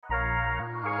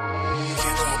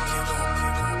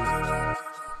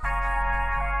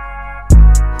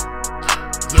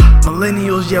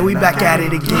Millennials, yeah, we back at it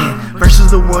again.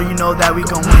 Versus the world, you know that we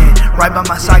gon' win. Right by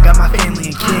my side, got my family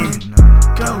and kin.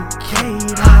 Go,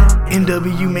 K-Dot.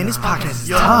 NW, man, this podcast is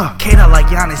tough. K-Dot like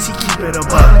Giannis, he keep it a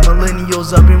buck.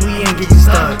 Millennials up and we ain't getting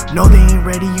stuck. No, they ain't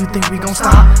ready, you think we gon'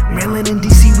 stop? Maryland and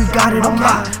DC, we got it on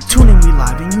lock. Tune in, we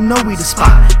live, and you know we the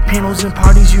spot. Panels and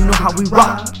parties, you know how we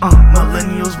rock.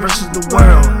 Millennials versus the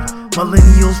world.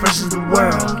 Millennials versus the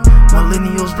world.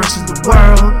 Millennials versus the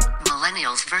world.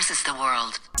 Millennials versus the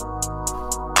world.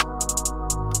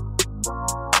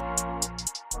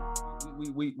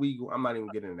 I'm not even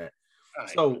getting into that.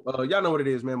 So y'all know what it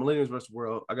is, man. Millennials versus the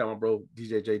world. I got my bro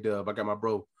DJ J Dub. I got my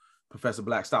bro Professor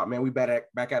Blackstock. Man, we back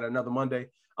at another Monday.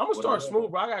 I'm gonna start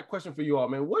smooth, bro. I got a question for you all,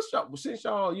 man. Since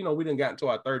y'all, we done got into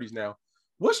our 30s now.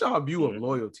 What's y'all view of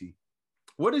loyalty?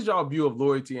 What is y'all view of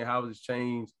loyalty and how it's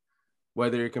changed?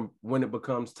 Whether it can, when it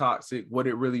becomes toxic, what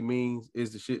it really means,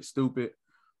 is the shit stupid?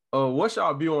 What's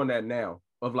y'all view on that now?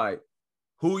 Of like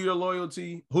who you're loyal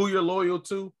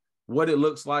to, what it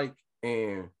looks like,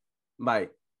 and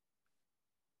like,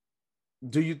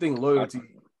 do you think loyalty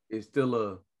is still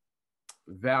a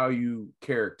value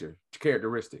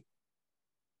characteristic?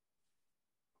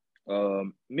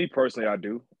 Me personally, I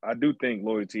do. I do think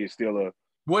loyalty is still a.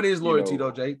 What is loyalty though,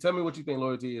 Jay? Tell me what you think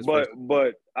loyalty is.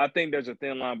 But I think there's a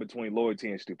thin line between loyalty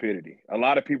and stupidity. A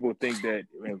lot of people think that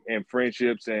in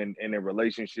friendships and in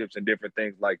relationships and different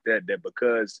things like that, that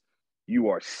because you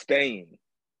are staying,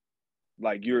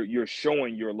 like you're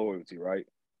showing your loyalty, right?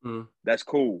 That's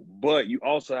cool. But you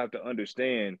also have to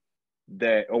understand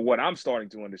that, or what I'm starting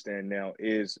to understand now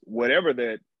is whatever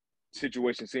that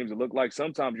situation seems to look like,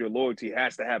 sometimes your loyalty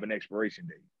has to have an expiration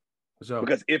date.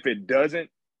 Because if it doesn't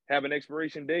have an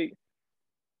expiration date,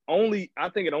 I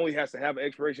think it only has to have an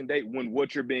expiration date when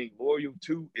what you're being loyal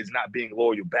to is not being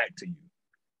loyal back to you.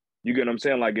 You get what I'm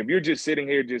saying? Like if you're just sitting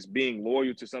here just being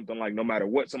loyal to something, like no matter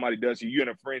what somebody does to you, you're in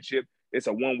a friendship, it's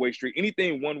a one-way street.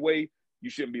 Anything one way, you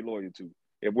shouldn't be loyal to.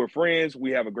 If we're friends,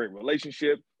 we have a great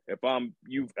relationship. If I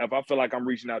feel like I'm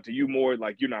reaching out to you more,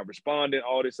 like you're not responding,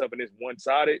 all this stuff, and it's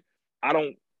one-sided,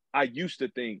 I used to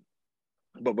think,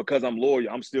 but because I'm loyal,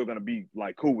 I'm still going to be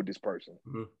like cool with this person,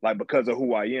 like because of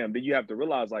who I am. Then you have to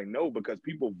realize like, no, because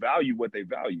people value what they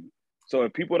value. So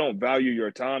if people don't value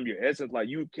your time, your essence, like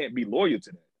you can't be loyal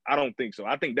to that. I don't think so.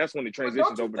 I think that's when it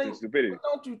transitions over to stupidity.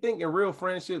 Don't you think in real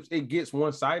friendships, it gets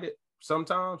one-sided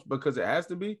sometimes because it has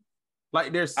to be?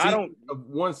 Like there's of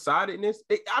one-sidedness.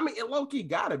 It low-key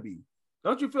gotta be.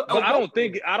 Don't you feel? But I don't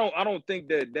think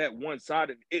that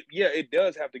one-sided. It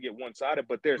does have to get one-sided,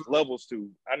 but there's levels to.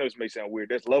 I know this may sound weird.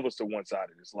 There's levels to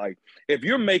one-sided. It's like if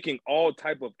you're making all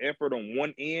type of effort on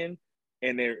one end,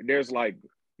 and there's like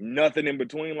nothing in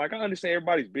between. Like I understand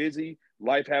everybody's busy,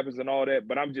 life happens and all that,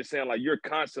 but I'm just saying like you're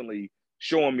constantly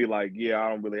showing me like, yeah, I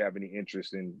don't really have any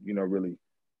interest in really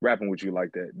rapping with you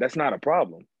like that. That's not a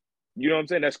problem. You know what I'm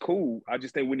saying? That's cool. I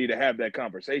just think we need to have that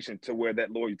conversation to where that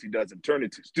loyalty doesn't turn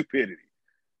into stupidity.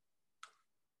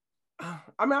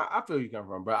 I mean, I feel you come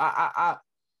from, bro.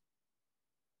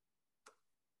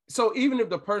 So even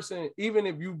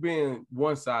if you've been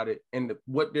one-sided and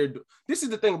what they're doing, this is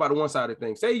the thing about the one-sided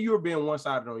thing. Say you're being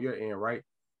one-sided on your end, right?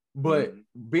 But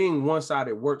being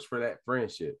one-sided works for that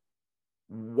friendship.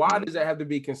 Why does that have to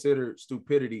be considered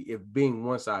stupidity if being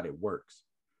one-sided works?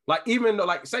 Like, even though,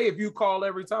 like, say if you call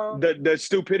every time. The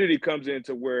stupidity comes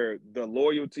into where the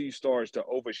loyalty starts to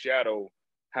overshadow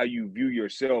how you view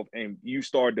yourself, and you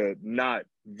start to not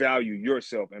value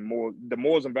yourself and the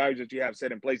morals and values that you have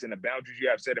set in place and the boundaries you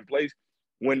have set in place.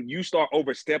 When you start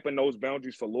overstepping those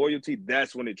boundaries for loyalty,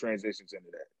 that's when it transitions into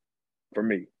that for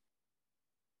me.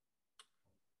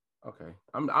 Okay.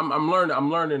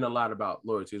 I'm learning a lot about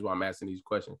loyalty is why I'm asking these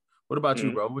questions. What about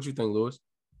you, bro? What you think, Lewis?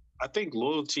 I think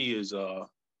loyalty is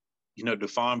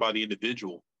defined by the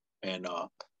individual. And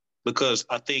because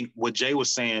I think what Jay was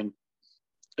saying,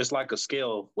 it's like a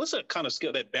scale. What's that kind of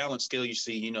scale, that balance scale you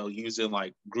see, using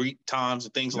like Greek times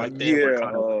and things like that?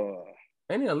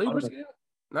 Yeah. Ain't it a Libra scale?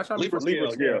 Not Libra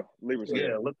scale. Yeah. Libra scale.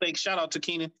 Yeah. Let's think shout out to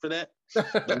Keenan for that.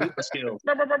 The Libra scale.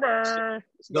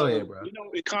 Go ahead, bro.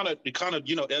 It kind of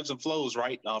ebbs and flows,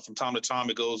 right? From time to time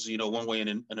it goes, one way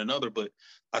and another. But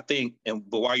I think,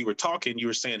 but while you were talking, you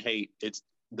were saying, hey,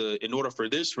 in order for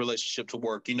this relationship to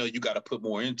work, you got to put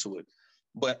more into it.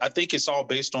 But I think it's all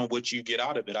based on what you get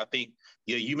out of it. I think,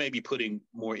 you may be putting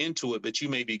more into it, but you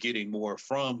may be getting more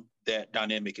from that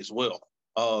dynamic as well.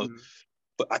 But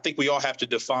I think we all have to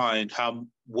define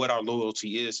what our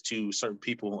loyalty is to certain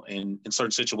people in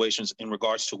certain situations in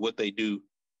regards to what they do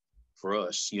for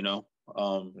us,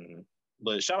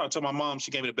 But shout out to my mom.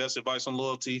 She gave me the best advice on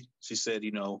loyalty. She said,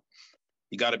 you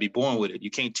got to be born with it.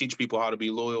 You can't teach people how to be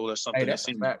loyal. That's something that's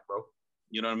a fact, bro.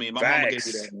 You know what I mean? My Facts. mama gave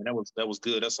me that, man. That was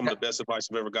good. That's some of the best advice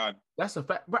I've ever gotten. That's a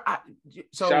fact. But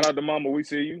so shout out to Mama, we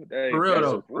see you. Hey, for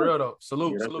real though.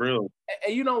 Salute, Yeah, that's salute. real.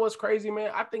 And you know what's crazy,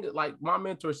 man? I think like my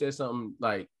mentor said something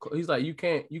like he's like you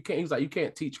can't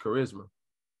teach charisma.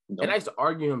 Nope. And I used to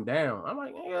argue him down. I'm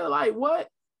like, yeah, like what?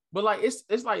 But like it's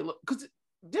like because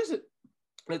this is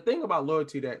the thing about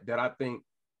loyalty that I think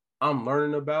I'm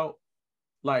learning about.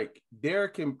 Like there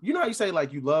can, you know how you say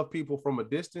like you love people from a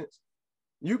distance?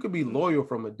 You could be loyal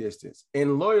from a distance,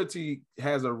 and loyalty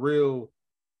has a real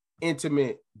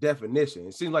intimate definition.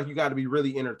 It seems like you got to be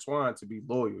really intertwined to be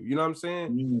loyal. You know what I'm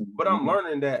saying? Mm-hmm. But I'm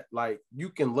learning that like you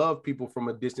can love people from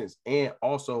a distance and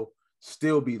also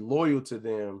still be loyal to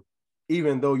them,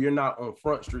 even though you're not on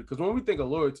Front Street. Because when we think of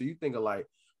loyalty, you think of like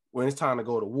when it's time to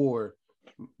go to war,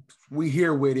 we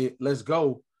here with it, let's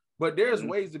go. But there's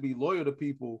ways to be loyal to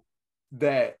people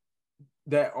that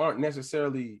aren't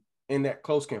necessarily in that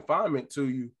close confinement to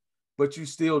you, but you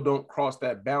still don't cross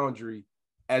that boundary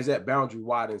as that boundary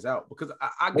widens out. Because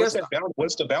I guess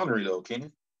what's the boundary though,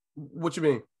 Kenny? What you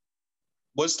mean?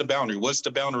 What's the boundary? What's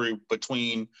the boundary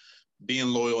between being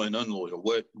loyal and unloyal?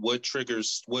 What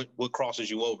triggers what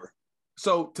crosses you over?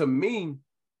 So to me,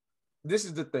 this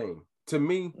is the thing. To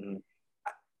me,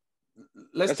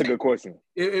 that's a good question.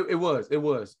 It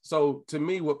was. So to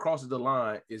me, what crosses the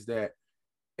line is that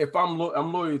if I'm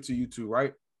loyal to you two,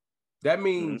 right? That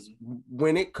means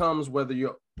when it comes, whether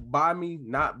you're by me,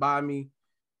 not by me,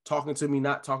 talking to me,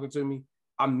 not talking to me,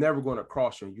 I'm never going to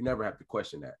cross you. You never have to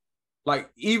question that. Like,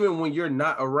 even when you're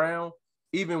not around,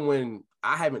 even when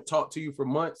I haven't talked to you for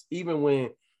months, even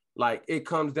when like it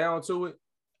comes down to it,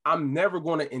 I'm never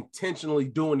going to intentionally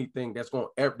do anything that's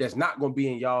not going to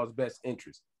be in y'all's best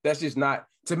interest. That's just not,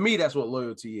 to me, that's what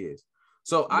loyalty is.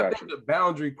 So I think the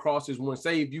boundary crosses when,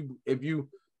 say, if you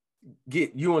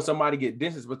and somebody get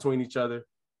distance between each other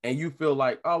and you feel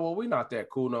like, oh, well, we're not that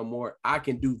cool no more. I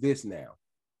can do this now.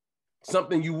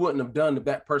 Something you wouldn't have done if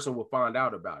that person would find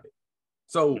out about it.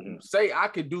 So say I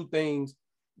could do things,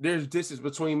 there's distance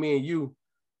between me and you.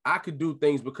 I could do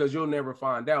things because you'll never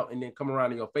find out and then come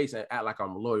around in your face and act like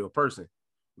I'm a loyal person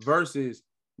versus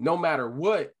no matter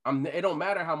what, it don't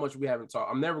matter how much we haven't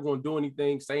talked. I'm never going to do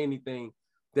anything, say anything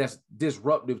that's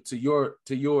disruptive to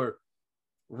your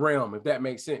realm, if that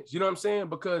makes sense. You know what I'm saying?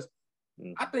 Because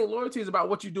I think loyalty is about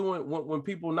what you're doing when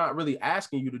people not really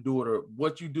asking you to do it, or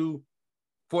what you do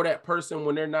for that person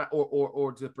when they're not,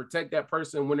 or to protect that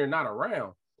person when they're not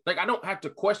around. Like, I don't have to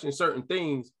question certain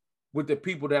things with the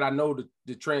people that I know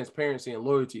the transparency and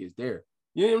loyalty is there.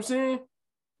 You know what I'm saying?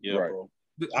 Yeah, right. Bro.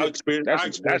 I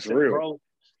experienced that's that, real. Bro.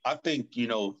 I think,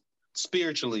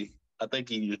 spiritually, I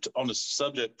think you're on the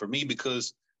subject for me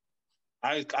because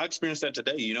I experienced that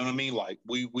today. You know what I mean? Like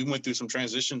we went through some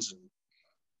transitions, and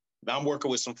now I'm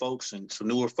working with some folks and some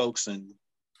newer folks, and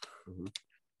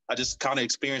I just kind of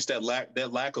experienced that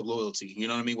lack of loyalty. You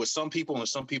know what I mean? With some people, and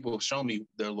some people have shown me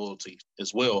their loyalty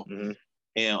as well.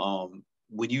 And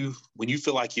when you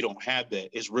feel like you don't have that,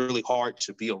 it's really hard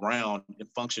to be around and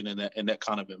function in that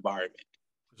kind of environment.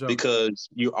 Sure. Because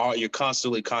you're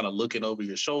constantly kind of looking over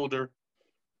your shoulder.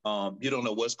 You don't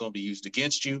know what's going to be used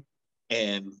against you.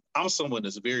 And I'm someone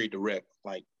that's very direct.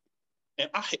 Like, and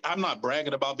I'm not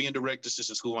bragging about being direct. This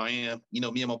is who I am. Me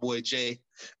and my boy Jay.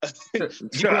 You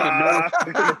want to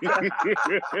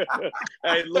know?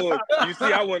 Hey, look, you see,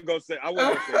 I wasn't gonna say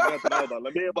nothing about.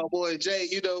 Me and my boy Jay.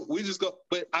 We just go.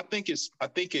 But I think it's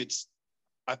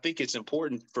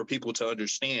important for people to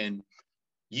understand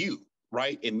you,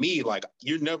 right? And me, like,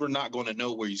 you're never not going to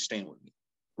know where you stand with me,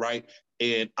 right?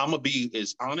 And I'm gonna be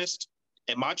as honest.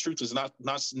 And my truth is not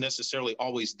necessarily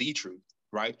always the truth,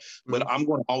 right? But I'm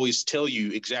going to always tell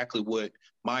you exactly what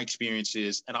my experience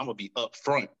is, and I'm going to be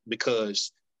upfront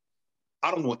because I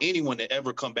don't want anyone to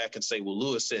ever come back and say, "Well,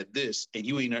 Lewis said this," and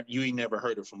you ain't never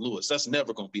heard it from Lewis. That's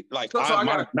never going to be like.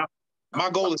 My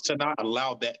goal is to not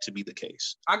allow that to be the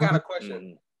case. I got a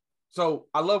question. So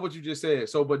I love what you just said.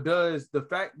 So, but does the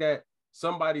fact that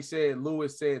somebody said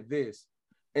Lewis said this,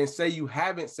 and say you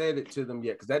haven't said it to them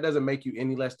yet, because that doesn't make you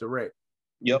any less direct.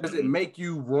 Yep. Does it make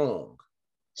you wrong?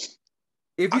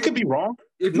 I could be wrong.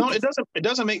 It doesn't. It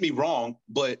doesn't make me wrong,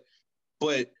 but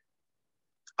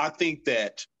I think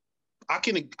that I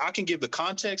can give the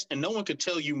context, and no one can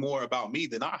tell you more about me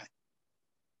than I.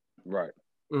 Right.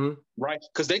 Right.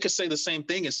 Because they could say the same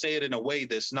thing and say it in a way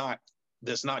that's not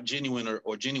genuine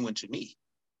or genuine to me.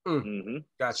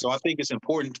 Gotcha. So I think it's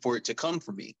important for it to come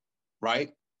from me. Right.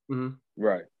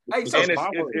 Right. Hey, so and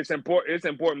it's important. It's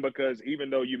important because even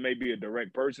though you may be a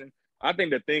direct person, I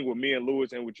think the thing with me and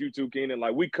Lewis and with you too, Keenan,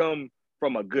 like, we come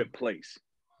from a good place.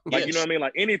 Like, you know what I mean?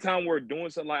 Like, anytime we're doing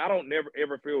something, like, I don't never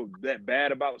ever feel that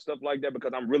bad about stuff like that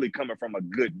because I'm really coming from a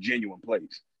good, genuine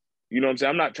place. You know what I'm saying?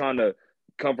 I'm not trying to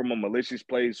come from a malicious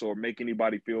place or make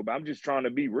anybody feel bad. I'm just trying to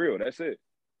be real. That's it.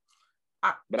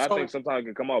 I think sometimes it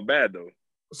can come out bad, though.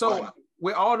 So,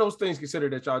 with all those things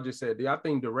considered that y'all just said, do y'all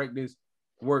think directness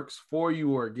works for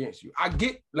you or against you?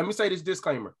 Let me say this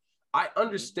disclaimer. I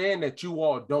understand that you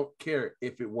all don't care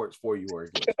if it works for you or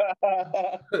against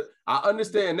you. I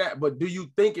understand that, but do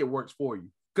you think it works for you?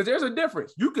 Because there's a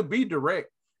difference. You could be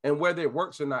direct, and whether it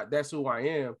works or not, that's who I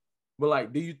am. But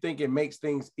like, do you think it makes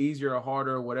things easier or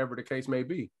harder or whatever the case may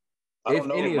be? I don't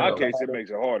know. In my case, it makes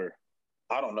it harder.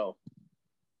 I don't know.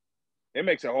 It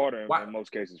makes it harder in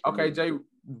most cases. Okay, Jay,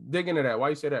 dig into that. Why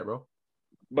you say that, bro?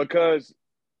 Because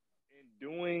in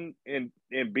doing and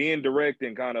being direct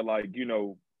and kind of like, you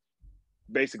know,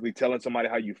 basically telling somebody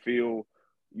how you feel,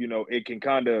 you know, it can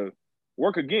kind of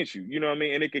work against you, you know what I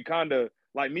mean? And it can kind of,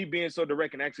 like, me being so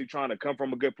direct and actually trying to come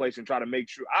from a good place and try to make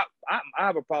sure, I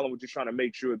have a problem with just trying to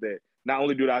make sure that not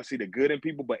only do I see the good in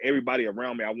people, but everybody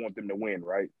around me, I want them to win,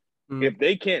 right? Mm-hmm. If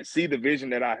they can't see the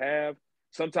vision that I have,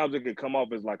 sometimes it could come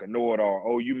off as like a know-it-all.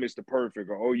 Oh, you Mr. Perfect,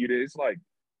 or oh, you did. It's like,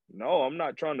 no, I'm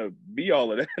not trying to be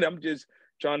all of that. I'm just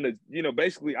trying to, you know,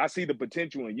 basically I see the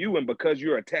potential in you, and because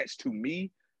you're attached to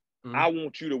me, I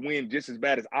want you to win just as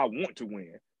bad as I want to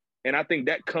win. And I think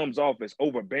that comes off as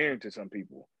overbearing to some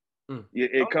people.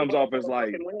 It comes off as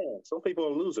like, some people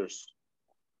are losers.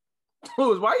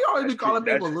 Why you always be calling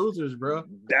people losers, bro?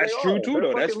 That's true too,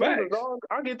 though. That's facts.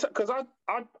 I get because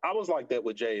I was like that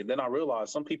with Jay, and then I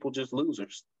realized some people just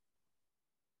losers.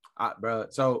 Bro.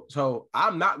 So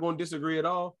I'm not going to disagree at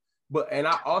all. And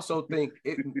I also think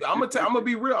I'm gonna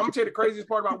be real. I'm gonna tell you the craziest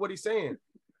part about what he's saying.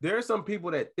 There are some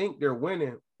people that think they're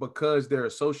winning because they're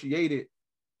associated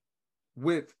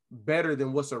with better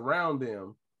than what's around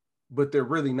them, but they're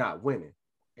really not winning.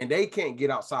 And they can't get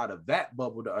outside of that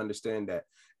bubble to understand that.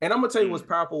 And I'm going to tell you what's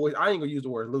powerful. I ain't going to use the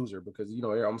word loser because, you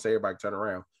know, I'm going to say everybody turn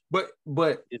around. But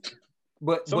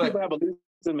some people have a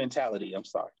loser mentality. I'm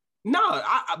sorry. No,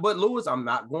 but Lewis, I'm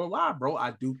not going to lie, bro.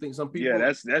 I do think some people.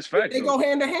 Yeah, that's fact. They go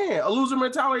hand to hand. A loser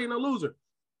mentality and a loser.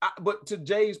 But to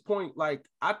Jay's point, like,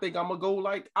 I think I'm going to go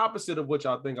like opposite of what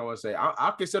y'all think I would say.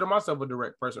 I consider myself a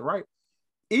direct person, right?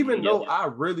 Even though I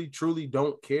really, truly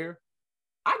don't care,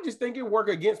 I just think it work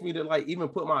against me to like even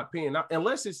put my opinion out.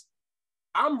 Unless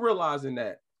I'm realizing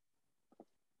that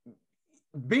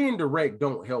being direct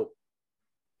don't help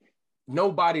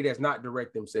nobody that's not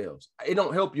direct themselves. It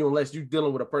don't help you unless you're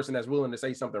dealing with a person that's willing to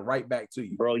say something right back to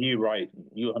you. Bro, you right.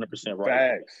 You 100% right.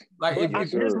 Facts. Like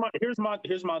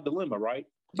here's my dilemma, right?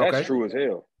 That's true as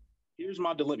hell. Here's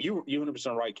my dilemma. You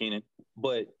 100% right, Keenan.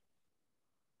 But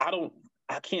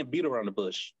I can't beat around the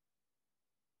bush.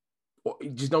 Well, you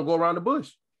just don't go around the bush.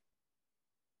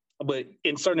 But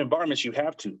in certain environments, you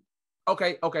have to.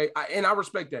 Okay. And I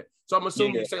respect that. So I'm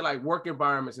assuming you say like work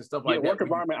environments and stuff like that. Work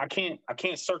environment, I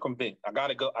can't circumvent. I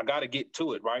gotta get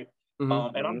to it, right?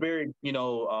 Mm-hmm. And I'm very,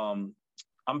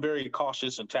 I'm very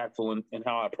cautious and tactful in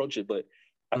how I approach it. But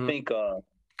I think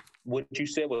what you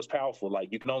said was powerful.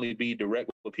 Like, you can only be direct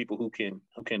with people who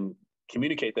can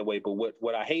communicate that way. But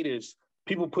what I hate is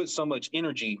people put so much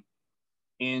energy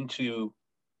into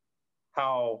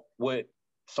what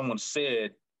someone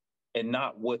said and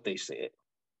not what they said.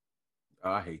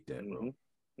 Oh, I hate that, bro.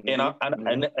 And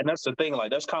that's the thing. Like,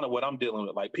 that's kind of what I'm dealing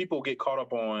with. Like, people get caught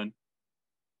up on,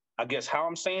 I guess, how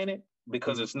I'm saying it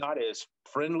because it's not as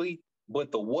friendly.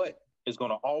 But the what is going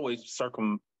to always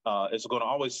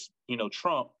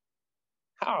trump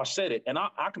how I said it. And I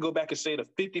can go back and say it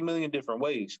 50 million different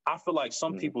ways. I feel like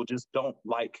some people just don't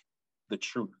like the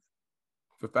truth.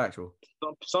 For factual.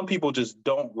 Some people just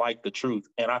don't like the truth.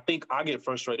 And I think I get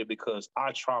frustrated because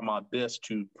I try my best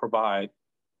to provide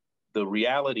the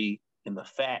reality and the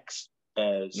facts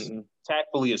as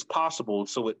tactfully as possible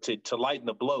so to lighten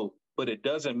the blow, but it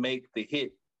doesn't make the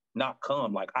hit not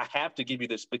come. Like, I have to give you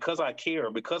this because I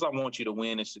care, because I want you to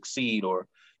win and succeed, or,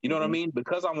 you know what I mean?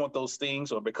 Because I want those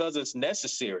things, or because it's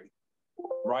necessary,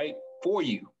 right, for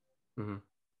you. Mm-hmm.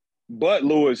 But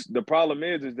Lewis, the problem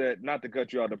is that, not to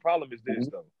cut you off, the problem is this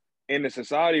though. In the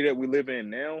society that we live in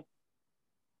now,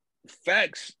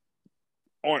 facts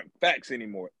aren't facts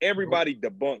anymore. Everybody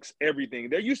debunks everything.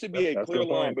 There used to be a clear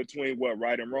line between what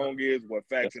right and wrong is, what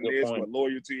facts and is, what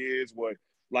loyalty is, what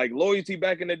like loyalty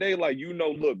back in the day, like,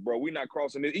 look, bro, we're not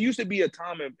crossing it. It used to be a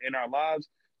time in our lives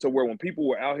to where when people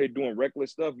were out here doing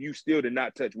reckless stuff, you still did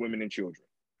not touch women and children.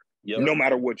 Yep. No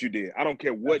matter what you did. I don't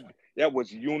care what, that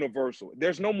was universal.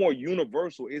 There's no more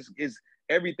universal. Is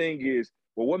everything is,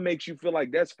 well, what makes you feel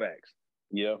like that's facts?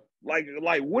 Yeah. Like,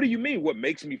 what do you mean? What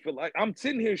makes me feel like I'm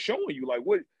sitting here showing you like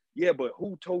what Yeah, but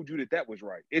who told you that was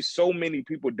right? It's so many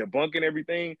people debunking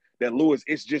everything that Lewis,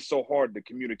 it's just so hard to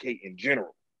communicate in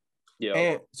general.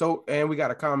 Yeah. And we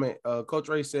got a comment. Coach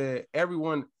Ray said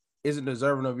everyone isn't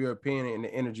deserving of your opinion and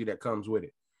the energy that comes with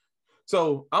it.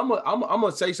 So I'm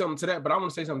gonna say something to that, but I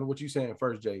want to say something to what you're saying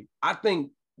first, Jay. I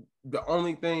think the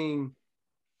only thing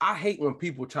I hate when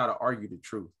people try to argue the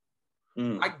truth.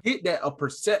 I get that a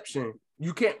perception,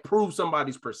 you can't prove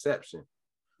somebody's perception.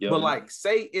 Yep. But like,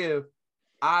 say if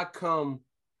I come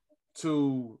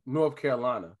to North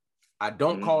Carolina, I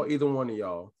don't call either one of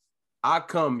y'all. I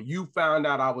come, you found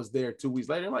out I was there 2 weeks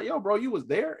later. I'm like, yo, bro, you was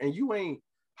there and you ain't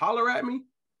holler at me.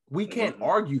 We can't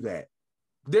argue that.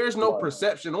 There's no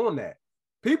perception on that.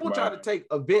 People try to take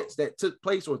events that took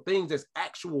place or things that's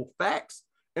actual facts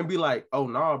and be like, oh,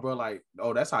 nah, bro, like,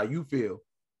 oh, that's how you feel.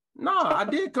 Nah, I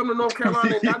did come to North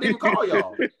Carolina and I didn't call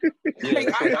y'all. Like,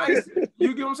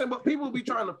 you get what I'm saying? But people be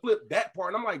trying to flip that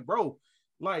part. And I'm like, bro,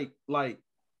 like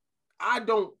I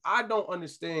don't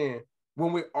understand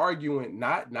when we're arguing,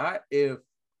 not if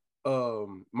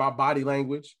my body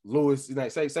language, Lewis,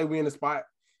 like say we in the spot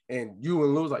and you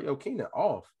and Lewis like, yo, Keenan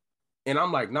off. And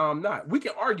I'm like, no, I'm not. We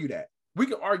can argue that. We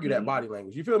can argue that body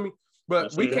language. You feel me?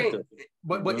 But we can't.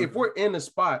 But if we're in the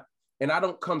spot and I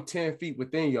don't come 10 feet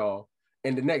within y'all,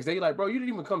 and the next day you're like, bro, you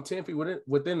didn't even come 10 feet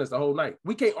within us the whole night.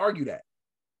 We can't argue that.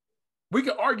 We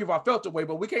can argue if I felt the way,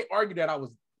 but we can't argue that I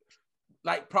was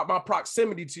like my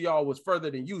proximity to y'all was further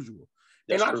than usual.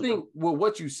 That's true. I think with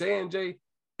what you're saying, Jay,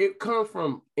 it comes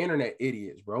from internet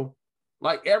idiots, bro.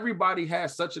 Like everybody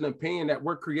has such an opinion that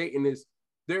we're creating this.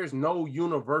 There's no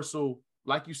universal,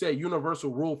 like you said,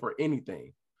 universal rule for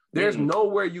anything. There's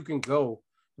nowhere you can go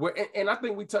where, and I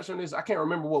think we touched on this. I can't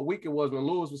remember what week it was when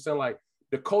Lewis was saying like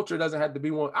the culture doesn't have to be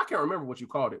one. I can't remember what you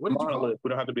called it. What did you call it? We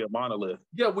don't have to be a monolith.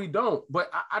 Yeah, we don't. But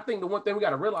I think the one thing we got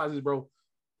to realize is, bro,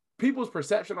 people's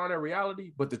perception on their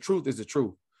reality, but the truth is the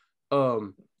truth.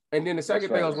 And then the second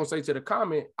thing I was going to say to the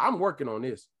comment, I'm working on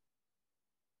this.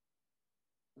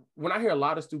 When I hear a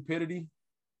lot of stupidity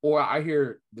or I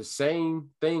hear the same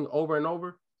thing over and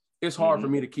over, it's hard for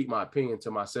me to keep my opinion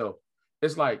to myself.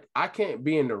 It's like I can't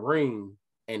be in the ring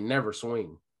and never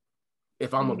swing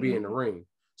if I'm going to be in the ring.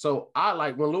 So I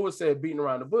like when Lewis said beating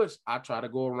around the bush, I try to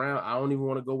go around. I don't even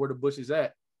want to go where the bush is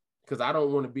at because I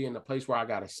don't want to be in the place where I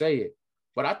got to say it.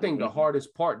 But I think the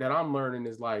hardest part that I'm learning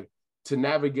is like to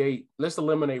navigate. Let's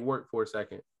eliminate work for a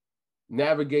second.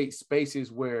 Navigate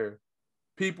spaces where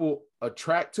people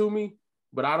attract to me,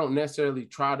 but I don't necessarily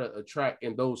try to attract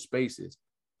in those spaces.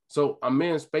 So I'm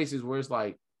in spaces where it's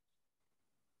like,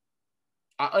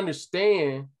 I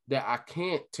understand that I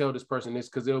can't tell this person this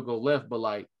because it'll go left, but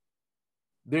like,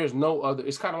 there's no other,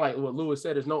 it's kind of like what Lewis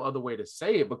said, there's no other way to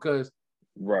say it because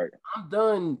I'm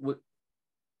done with,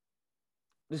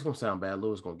 this is going to sound bad,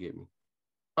 Lewis going to get me.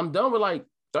 I'm done with like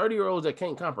 30-year-olds that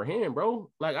can't comprehend, bro.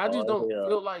 Like, I just don't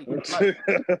feel like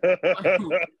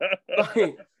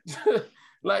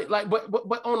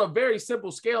but on a very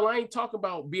simple scale, I ain't talking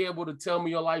about be able to tell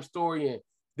me your life story and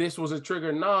this was a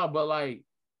trigger, nah, but like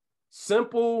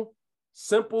simple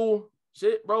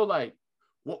shit, bro. Like,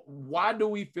 why do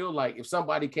we feel like if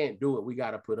somebody can't do it, we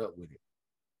got to put up with it?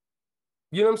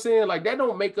 You know what I'm saying? Like, that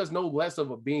don't make us no less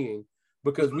of a being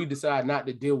because we decide not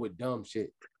to deal with dumb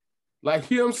shit.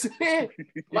 Like, you know what I'm saying?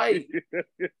 Like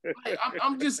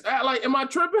I'm just like, am I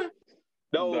tripping?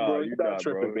 No, bro, you're not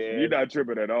tripping, man. You're not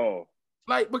tripping at all.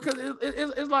 Like, because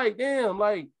it's like, damn,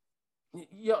 like,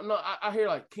 no, I hear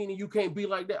like, Keenan, you can't be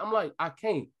like that. I'm like, I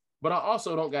can't, but I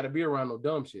also don't got to be around no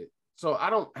dumb shit. So I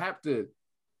don't have to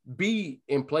be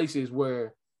in places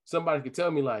where somebody could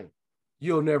tell me like,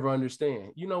 you'll never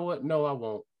understand. You know what? No, I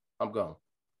won't. I'm gone.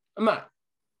 I'm not.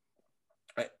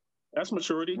 That's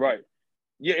maturity. Right.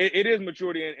 Yeah, it is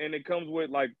maturity, and it comes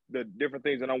with like the different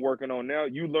things that I'm working on now.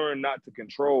 You learn not to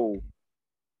control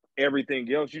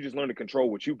everything else. You just learn to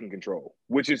control what you can control,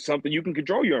 which is something you can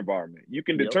control your environment. You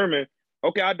can determine,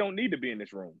 okay, I don't need to be in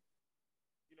this room.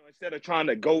 You know, instead of trying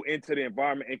to go into the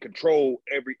environment and control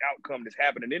every outcome that's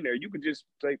happening in there, you can just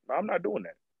say, I'm not doing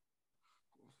that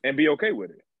and be okay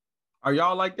with it. Are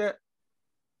y'all like that?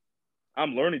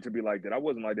 I'm learning to be like that. I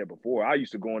wasn't like that before. I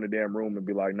used to go in the damn room and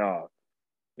be like, nah,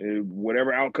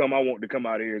 whatever outcome I want to come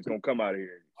out of here is going to come out of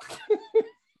here.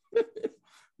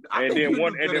 and then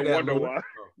wonder why.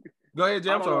 Go ahead,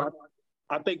 Jay. I'm sorry.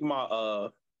 I think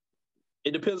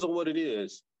it depends on what it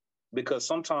is, because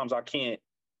sometimes I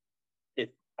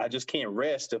just can't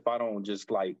rest if I don't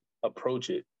just like approach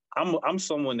it. I'm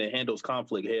someone that handles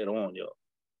conflict head on, yo.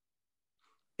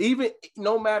 Even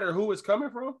no matter who it's coming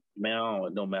from?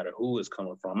 Man, no matter who it's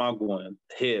coming from. I'm going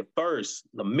head first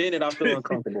the minute I feel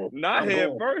uncomfortable. Not head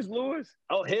first, Lewis.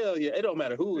 Oh, hell yeah. It don't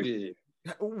matter who it is.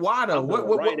 Why though? I'm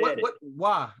going right at it.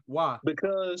 Why?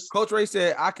 Because Coach Ray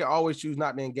said I can always choose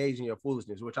not to engage in your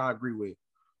foolishness, which I agree with.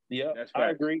 yeah, That's I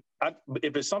facts. agree.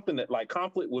 If it's something that like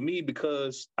conflict with me,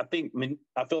 because I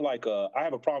feel like I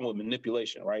have a problem with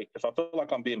manipulation, right? If I feel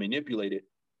like I'm being manipulated,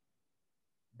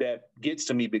 that gets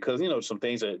to me because some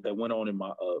things that went on in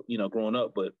my growing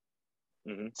up. But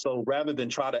so rather than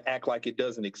try to act like it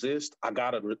doesn't exist, I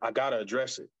gotta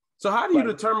address it. So how do you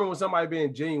determine when somebody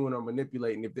being genuine or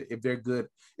manipulating if they're good?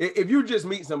 If you just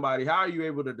meet somebody, how are you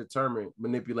able to determine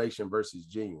manipulation versus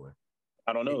genuine?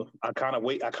 I don't know. I kind of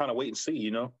wait and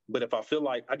see, But if I feel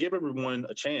like I give everyone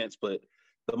a chance, but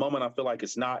the moment I feel like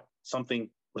it's not something,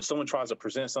 when someone tries to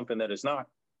present something that it's not,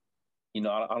 I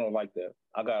don't like that.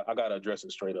 I got to address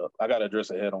it straight up. I got to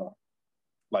address it head on,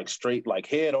 like straight, like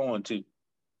head on too.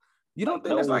 You don't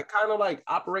think it's like kind of like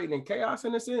operating in chaos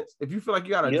in a sense? If you feel like you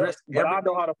got to address but I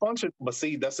know how to function. But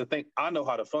see, that's the thing. I know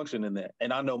how to function in that,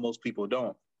 and I know most people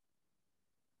don't.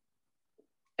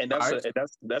 And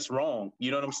that's wrong.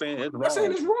 You know what I'm saying? It's wrong. I'm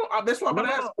saying it's wrong. That's why I'm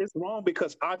asking. It's wrong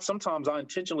because sometimes I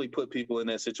intentionally put people in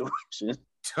that situation.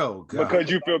 Oh God. Because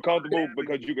you feel comfortable,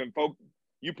 because you can focus.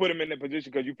 You put them in that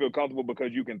position because you feel comfortable,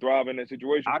 because you can thrive in that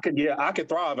situation. I can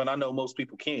thrive, and I know most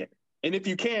people can't. And if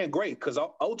you can, great, because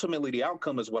ultimately the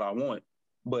outcome is what I want.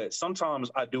 But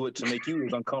sometimes I do it to make you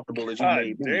as uncomfortable as you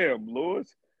may be. Damn,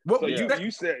 Lewis. What So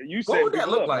you said what would that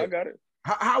look like? I got it.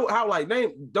 How like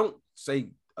name? Don't say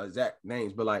exact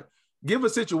names, but like give a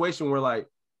situation where like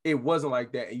it wasn't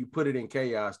like that, and you put it in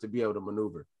chaos to be able to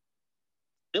maneuver.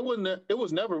 It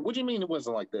was never. What do you mean it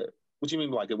wasn't like that? What do you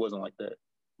mean like it wasn't like that?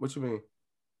 What you mean?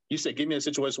 You said give me a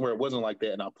situation where it wasn't like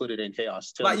that, and I put it in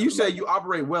chaos. Like you said, you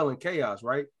operate well in chaos,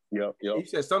 right? Yep. You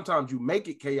said sometimes you make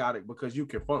it chaotic because you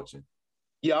can function.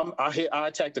 Yeah, I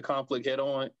attack the conflict head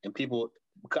on, and people.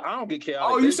 I don't get chaotic.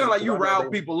 Oh, you sound like you rile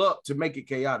people up to make it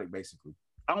chaotic, basically.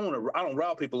 I don't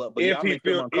rile people up, but if he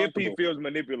feels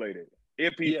manipulated.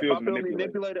 If he feels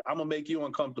manipulated, I'm gonna make you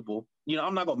uncomfortable.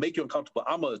 I'm not gonna make you uncomfortable.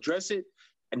 I'm gonna address it,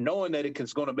 and knowing that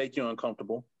it's gonna make you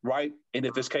uncomfortable, right? And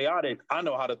if it's chaotic, I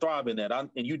know how to thrive in that,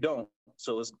 and you don't.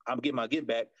 So I'm getting my get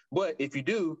back. But if you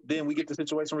do, then we get the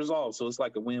situation resolved. So it's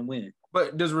like a win-win.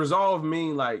 But does resolve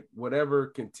mean like whatever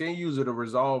continues, or the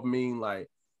resolve mean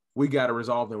like we got to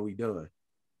resolve and we done?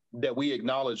 That we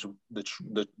acknowledge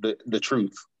the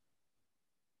truth.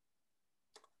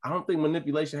 I don't think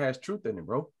manipulation has truth in it,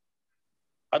 bro.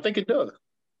 I think it does.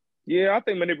 Yeah, I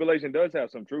think manipulation does have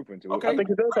some truth into it. Okay. I think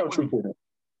it does have truth in it.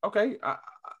 Okay.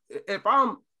 If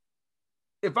I'm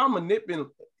manipulating,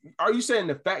 are you saying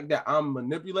the fact that I'm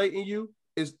manipulating you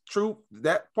is true?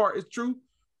 That part is true?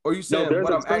 Or are you saying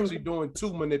what I'm actually doing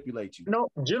to manipulate you? No,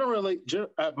 generally,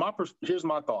 here's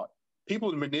my thought.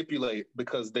 People manipulate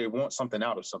because they want something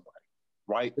out of somebody,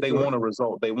 right? They want a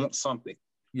result. They want something,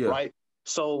 right?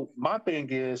 So my thing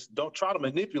is, don't try to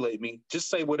manipulate me. Just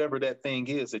say whatever that thing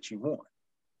is that you want.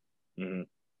 Mm-hmm.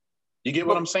 You get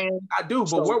what I'm saying? I do,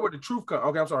 but where would the truth come?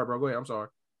 Okay, I'm sorry, bro. Go ahead. I'm sorry.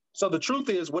 So the truth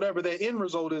is, whatever that end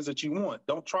result is that you want,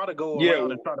 don't try to go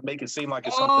around and try to make it seem like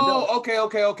it's something else. Okay.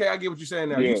 I get what you're saying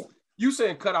now. Yeah. You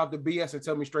saying cut out the BS and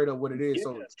tell me straight up what it is. Yeah,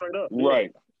 so straight up,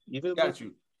 right? Got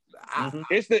you.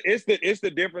 It's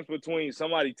the difference between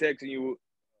somebody texting you a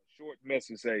short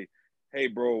message say, "Hey,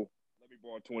 bro, let me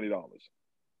borrow $20,"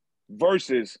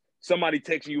 versus somebody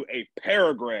texting you a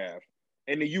paragraph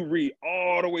and then you read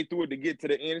all the way through it to get to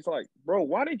the end. It's like, bro,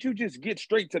 why didn't you just get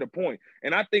straight to the point?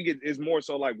 And I think it's more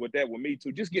so like with me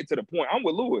too. Just get to the point. I'm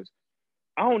with Lewis.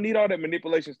 I don't need all that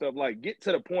manipulation stuff. Like, get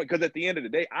to the point, because at the end of the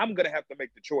day, I'm gonna have to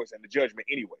make the choice and the judgment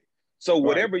anyway. So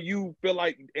whatever you feel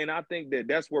like, and I think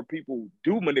that's where people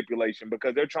do manipulation,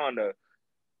 because they're trying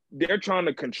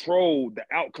to control the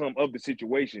outcome of the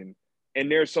situation, and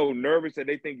they're so nervous that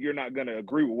they think you're not going to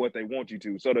agree with what they want you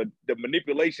to. So the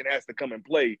manipulation has to come in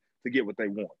play to get what they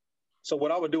want. So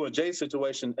what I would do in Jay's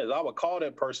situation is I would call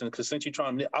that person, because since you're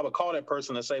trying, I would call that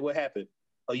person and say, "What happened?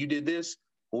 Oh, you did this?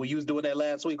 Well, you was doing that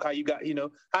last week. How you got?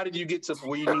 How did you get to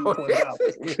where you need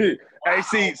 $20?" Hey,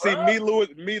 see, me,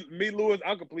 Lewis,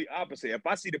 I'm complete opposite. If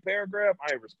I see the paragraph,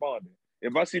 I ain't responding.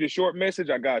 If I see the short message,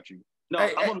 I got you. No,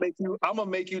 I'm gonna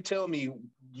make you tell me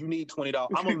you need $20.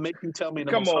 I'm gonna make you tell me.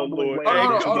 Come on, Lewis.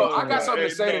 Hold on. I got something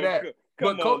to say to that.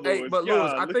 But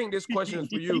Lewis, I think this question is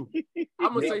for you.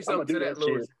 I'm gonna say something to that,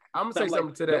 Lewis. I'm gonna say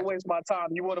something to that. Don't waste my time.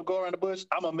 You want to go around the bush?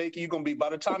 I'm gonna make you. You're gonna be, by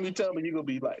the time you tell me, you're gonna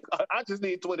be like, "I just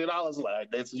need $20." Like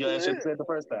that's your shit said the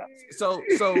first time. So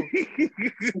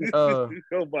oh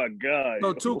my God.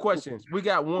 So 2 questions. We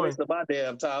got one. Waste of my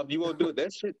damn time. You won't do it.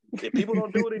 That shit. If people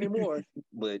don't do it anymore,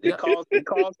 but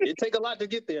it take a lot to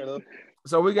get there though.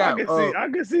 So we got. I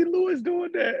can see Lewis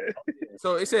doing that.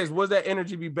 So it says, "Was that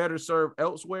energy be better served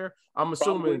elsewhere?" I'm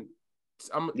assuming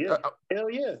Yeah, hell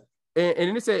yeah.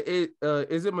 And it said,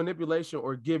 is it manipulation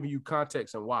or giving you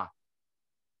context and why?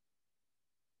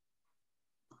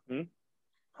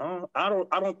 I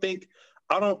don't think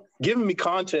giving me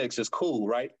context is cool,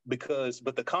 right?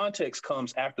 But the context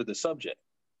comes after the subject.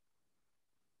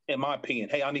 In my opinion,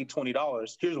 hey, I need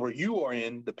 $20. Here's where you are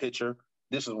in the picture.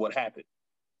 This is what happened,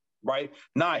 right?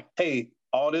 Not, hey,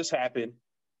 all this happened,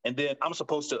 and then I'm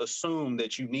supposed to assume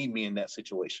that you need me in that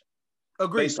situation.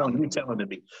 Agreed. Based on you telling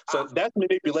me. So that's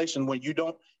manipulation when you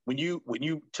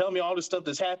tell me all this stuff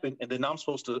that's happened, and then I'm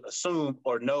supposed to assume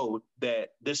or know that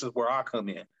this is where I come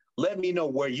in. Let me know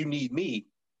where you need me,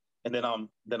 and then I'm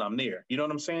there. You know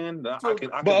what I'm saying?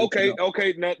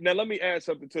 Okay. Now let me add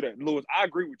something to that, Lewis. I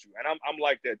agree with you, and I'm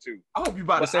like that too. I hope you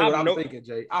about to say what I'm thinking,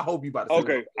 Jay. I hope you about to say.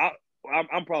 Okay,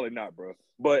 I'm probably not, bro.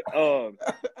 But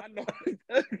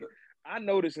I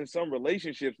noticed in some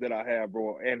relationships that I have,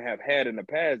 bro, and have had in the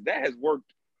past, that has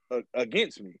worked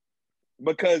against me.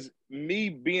 Because me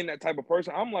being that type of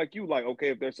person, I'm like you, like, okay,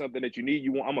 if there's something that you need,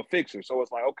 you want, I'm a fixer. So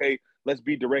it's like, okay, let's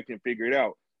be direct and figure it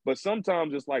out. But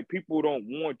sometimes it's like people don't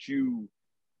want you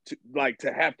to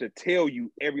have to tell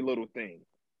you every little thing.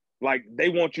 Like they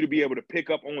want you to be able to pick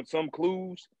up on some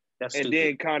clues. That's and stupid.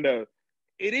 Then kind of,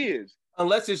 it is.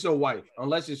 Unless it's your wife.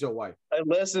 Unless it's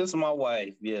my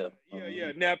wife, yeah.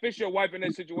 Yeah. Now, if it's your wife in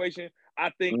that situation,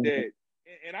 I think that,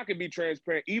 and I can be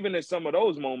transparent, even in some of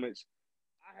those moments,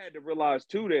 I had to realize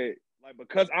too that, like,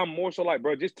 because I'm more so like,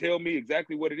 bro, just tell me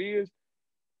exactly what it is.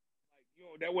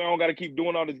 Like, that way I don't got to keep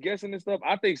doing all this guessing and stuff.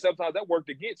 I think sometimes that worked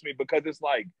against me because it's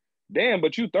like, damn,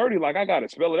 but you 30, like I got to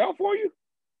spell it out for you.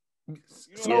 You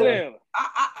know what I'm saying?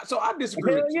 So I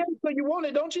disagree. Hell yeah, so you want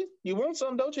it, don't you? You want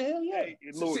something, don't you? Hell yeah. Hey,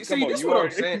 Louis, see this is what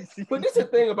I'm saying. But this is the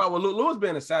thing about Louis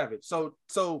being a savage. So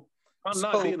I'm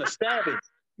not being a savage.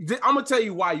 I'm gonna tell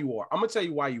you why you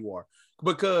are.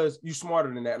 Because you're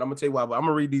smarter than that. And I'm gonna tell you why. But I'm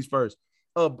gonna read these first.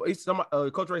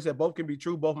 Coach Ray said both can be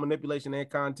true, both manipulation and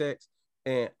context.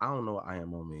 And I don't know what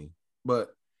IMO mean,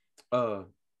 but I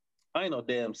ain't no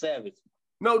damn savage.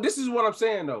 No, this is what I'm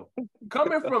saying though.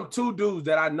 Coming from two dudes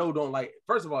that I know don't like,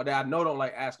 first of all, that I know don't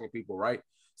like asking people, right?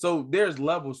 So there's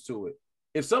levels to it.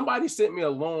 If somebody sent me a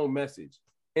long message,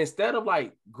 instead of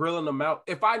like grilling them out,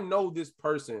 if I know this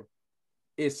person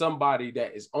is somebody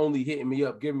that is only hitting me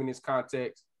up, giving me this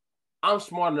context, I'm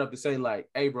smart enough to say like,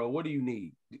 hey bro, what do you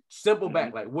need? Simple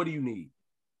back, like, what do you need?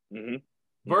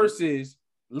 Versus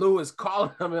Lewis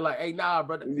calling him and like, hey, nah,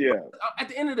 brother. Yeah. At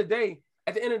the end of the day,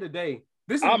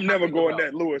 I'm never going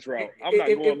that Lewis route. I'm not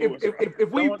going Lewis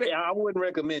route. I wouldn't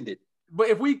recommend it. But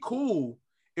if we cool,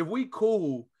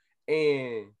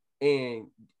 and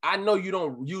I know you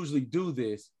don't usually do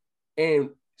this, and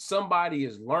somebody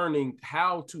is learning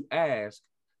how to ask,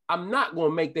 I'm not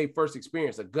going to make their first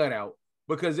experience a gut out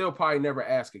because they'll probably never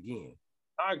ask again.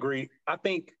 I agree. I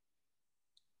think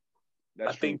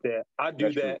that I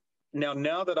do that.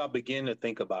 Now that I begin to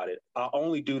think about it, I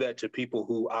only do that to people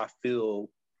who I feel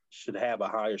should have a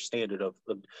higher standard of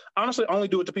honestly, I only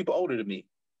do it to people older than me.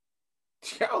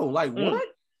 Yo, like what?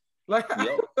 Like,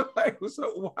 like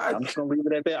so why? I'm just gonna leave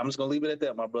it at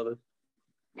that. My brother.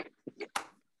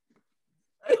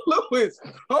 Hey, Lewis,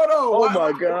 hold on. Oh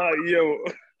my God,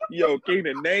 yo,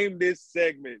 Keenan, name this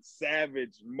segment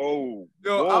 "Savage Mode."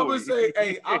 Yo, I'm gonna say,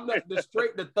 hey, I'm not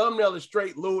the thumbnail is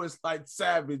straight Lewis, like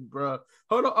savage, bro.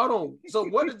 Hold on. So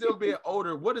what is them being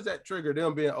older? What does that trigger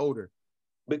them being older?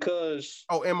 Because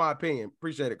in my opinion,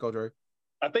 appreciate it, Coach Ray.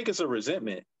 I think it's a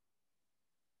resentment.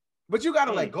 But you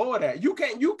gotta let go of that. You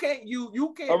can't.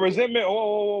 A resentment.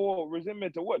 Whoa.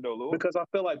 Resentment to what though, Lewis? Because I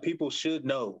feel like people should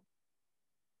know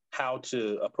how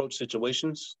to approach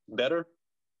situations better,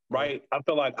 right? I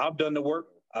feel like I've done the work.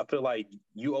 I feel like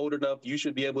you old enough, you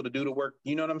should be able to do the work.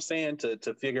 You know what I'm saying?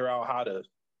 To figure out how to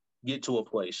get to a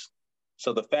place.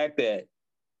 So the fact that,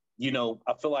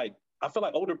 I feel like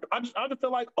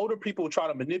older people try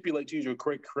to manipulate you to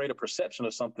create a perception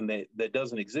of something that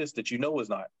doesn't exist, that is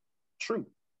not true.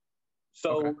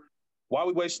 So why are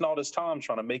we wasting all this time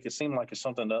trying to make it seem like it's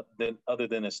something other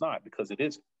than it's not? Because it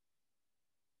isn't.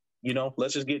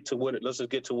 Let's just get to what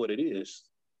it is.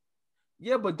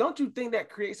 Yeah, but don't you think that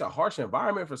creates a harsh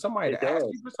environment for somebody to ask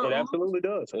you for something? It absolutely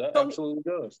does. Absolutely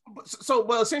does.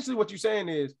 So, essentially, what you're saying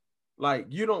is, like,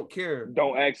 you don't care.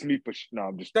 Don't ask me for. No,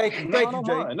 I'm just. Thank you,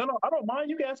 Jay. No, I don't mind.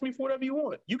 You can ask me for whatever you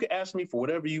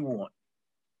want.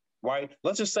 Right?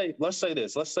 Let's say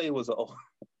this. Let's say it was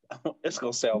it's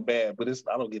gonna sound bad, but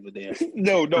I don't give a damn.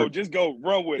 No, just go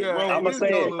run with it. I'm gonna say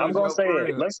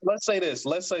it. Let's say this.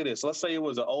 Let's say it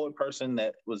was an old person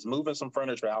that was moving some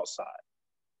furniture outside.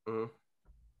 Mm-hmm.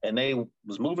 And they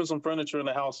was moving some furniture in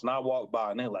the house, and I walked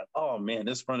by, and they're like, "Oh man,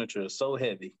 this furniture is so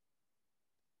heavy."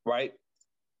 Right?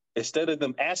 instead of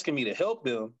them asking me to help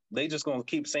them, they just gonna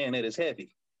keep saying that it's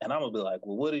heavy. And I'm gonna be like,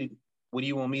 well, what do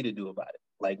you want me to do about it?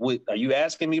 Like, what are you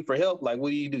asking me for help? Like,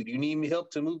 what do? Do you need me help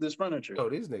to move this furniture? Yo,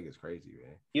 this nigga's crazy,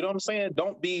 man. You know what I'm saying?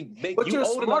 Don't be big. But you're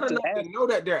old smart enough to to know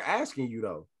that they're asking you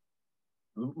though.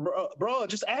 Bro,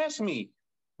 just ask me.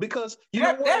 Because you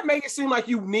that, know what? That make it seem like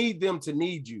you need them to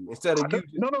need you instead of you.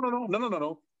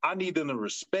 No. I need them to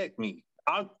respect me.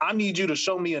 I need you to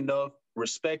show me enough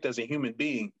respect as a human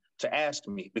being to ask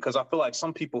me, because I feel like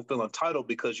some people feel entitled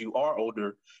because you are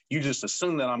older. You just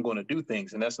assume that I'm going to do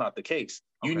things, and that's not the case.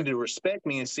 You need to respect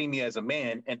me and see me as a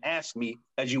man and ask me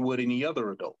as you would any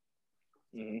other adult.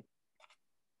 Mm-hmm.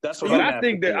 That's what I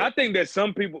think that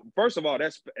some people, first of all,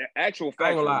 that's actual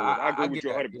fact. I agree with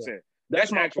you 100%. Yeah.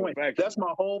 That's my point. That's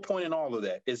my whole point in all of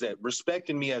that, is that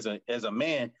respecting me as a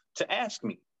man to ask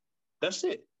me. That's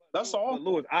it. That's all.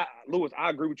 But Lewis, I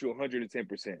agree with you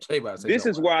 110%. This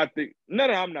is why I think no,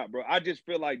 I'm not, bro. I just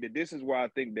feel like that this is why I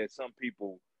think that some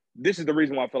people, this is the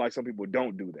reason why I feel like some people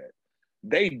don't do that.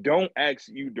 They don't ask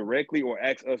you directly or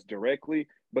ask us directly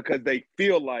because they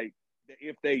feel like that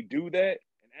if they do that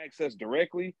and ask us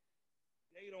directly,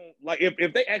 they don't like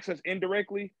if they ask us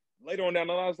indirectly later on down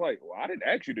the line, it's like, well, I didn't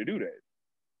ask you to do that.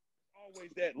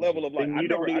 Always that level of like, I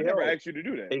never asked you to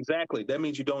do that. Exactly. That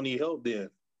means you don't need help then.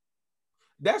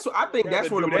 That's what I think. That's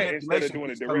where the manipulation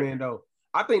piece come in, though.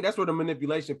 I think that's where the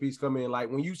manipulation piece come in. Like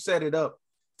when you set it up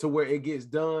to where it gets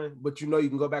done, but you know you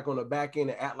can go back on the back end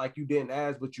and act like you didn't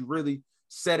ask, but you really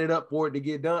set it up for it to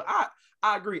get done.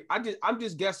 I agree. I'm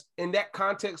just guessing in that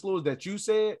context, Lewis, that you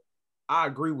said. I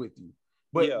agree with you.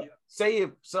 But say if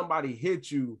somebody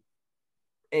hit you,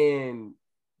 and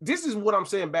this is what I'm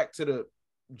saying back to the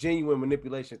genuine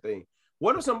manipulation thing.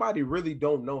 What if somebody really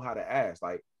don't know how to ask?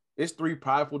 Like, it's 3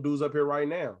 powerful dudes up here right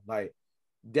now. Like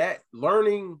that,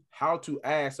 learning how to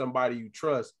ask somebody you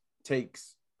trust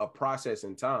takes a process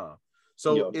in time.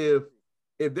 So if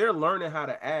they're learning how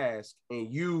to ask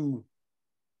and you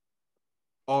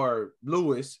are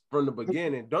Lewis from the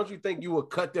beginning, don't you think you would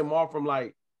cut them off from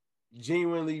like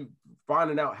genuinely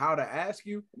finding out how to ask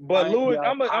you? But Lewis,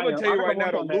 I'm gonna tell you right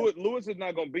now, though, Lewis is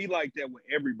not gonna be like that with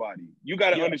everybody. You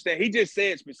got to understand. He just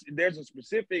said there's a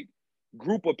specific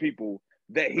group of people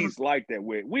that he's like that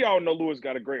with. We all know Lewis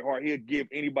got a great heart. He'll give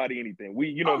anybody anything. What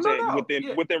I'm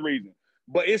saying, within reason.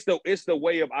 But it's the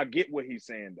way of, I get what he's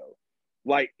saying though.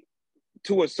 Like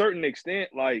to a certain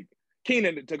extent, like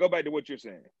Keenan, to go back to what you're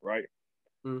saying, right?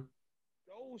 Mm.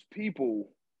 Those people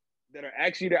that are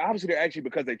actually there, obviously they're actually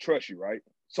because they trust you, right?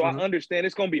 So I understand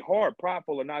it's gonna be hard,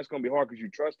 prideful or not, it's gonna be hard because you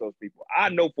trust those people. I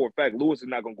know for a fact Lewis is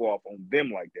not gonna go off on them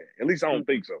like that. At least I don't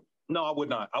think so. No, I would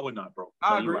not, bro.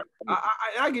 I agree.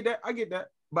 I get that.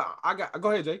 But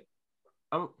go ahead, Jay.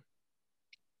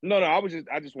 No, I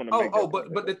just want to make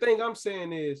but the thing I'm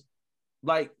saying is,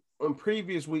 like in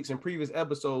previous weeks and previous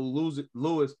episodes,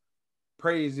 Lewis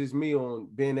praises me on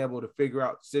being able to figure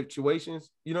out situations.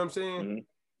 You know what I'm saying?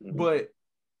 Mm-hmm. But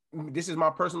this is my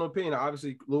personal opinion.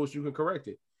 Obviously, Lewis, you can correct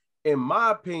it. In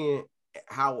my opinion,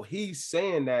 how he's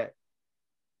saying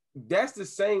that's the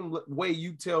same way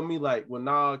you tell me, like, well,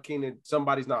 nah, Keenan,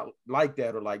 somebody's not like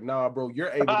that, or like, nah, bro, you're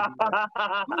able to be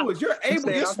like, Lewis,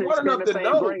 you're smart enough to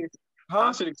know. Grace. Huh?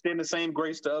 I should extend the same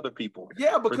grace to other people.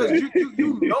 Yeah, because you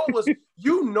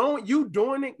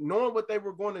doing it, knowing what they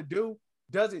were going to do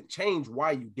doesn't change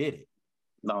why you did it.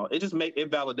 No, it just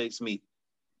validates me.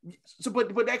 So,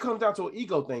 but that comes down to an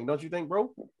ego thing, don't you think,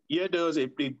 bro? Yeah, it does.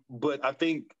 But I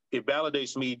think it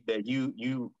validates me that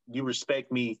you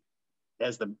respect me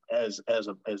as a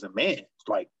man,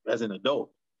 like as an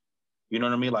adult. You know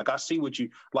what I mean? Like I see what you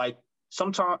like.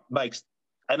 Sometimes, like,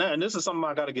 and this is something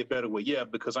I got to get better with. Yeah,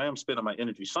 because I am spending my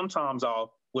energy. Sometimes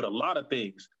with a lot of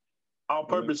things, I'll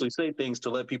purposely say things to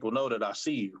let people know that I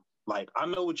see you. Like I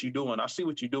know what you're doing. I see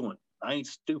what you're doing. I ain't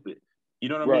stupid. You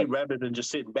know what I mean? Rather than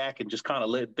just sitting back and just kind of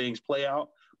let things play out.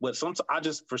 But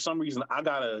sometimes for some reason, I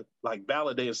gotta like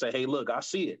validate and say, hey, look, I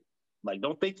see it. Like,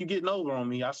 don't think you're getting over on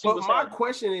me. I see what's happening. My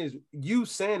question is, you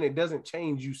saying it doesn't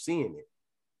change you seeing it.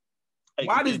 Hey,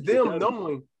 why does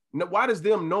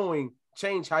them knowing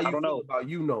change how you feel about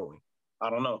you knowing? I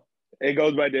don't know. It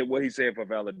goes back to what he said for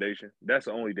validation. That's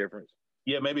the only difference.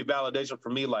 Yeah, maybe validation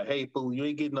for me, like, hey, fool, you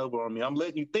ain't getting over on me. I'm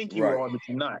letting you think you are, but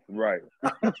you're not. Right.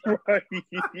 Right.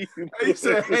 He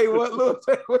said, hey, what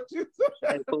you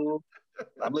said? Hey, fool,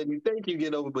 I'm letting you think you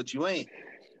get over, but you ain't.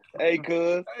 Hey,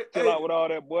 cuz, chill out with all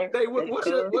that, boy. Hey,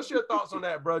 what's your thoughts on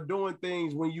that, bro? Doing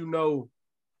things when you know,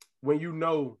 like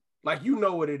you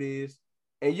know what it is,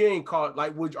 and you ain't caught.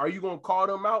 Like, are you gonna call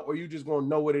them out, or you just gonna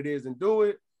know what it is and do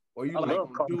it, or you I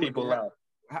love calling people out?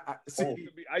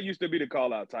 I used to be the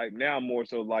call out type. Now I'm more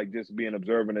so like just being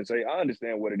observant and say, I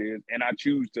understand what it is. And I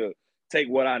choose to take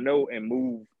what I know and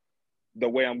move the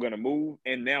way I'm going to move.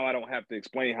 And now I don't have to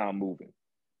explain how I'm moving.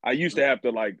 I used to have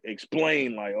to like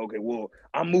explain like, okay, well,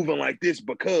 I'm moving like this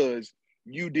because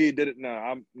you did that.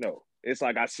 No, it's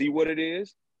like, I see what it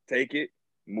is, take it,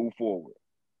 move forward.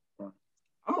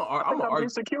 I'm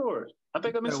insecure. I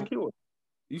think I'm insecure.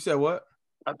 You said what?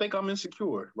 I think I'm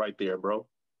insecure right there, bro.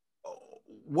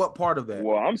 What part of that?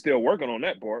 Well, I'm still working on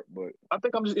that part, but I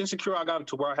think I'm just insecure. I got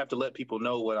to where I have to let people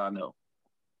know what I know.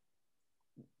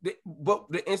 But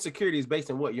the insecurity is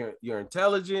based on what? Your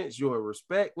intelligence, your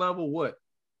respect level, what?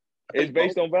 It's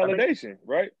based on validation,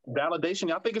 right?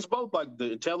 Validation. I think it's both, like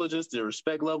the intelligence, the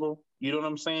respect level. You know what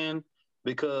I'm saying?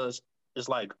 Because it's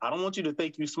like, I don't want you to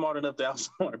think you're smart enough to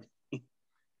outsmart me.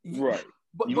 Right.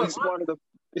 But smart enough.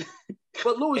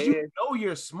 But Louis, you know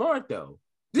you're smart though.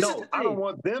 I don't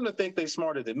want them to think they're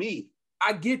smarter than me.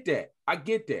 I get that.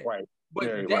 Right.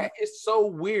 But that is so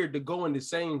weird to go in the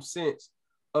same sense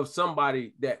of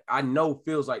somebody that I know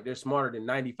feels like they're smarter than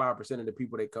 95% of the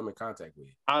people they come in contact with.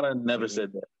 I done never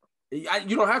said that.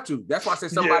 You don't have to. That's why I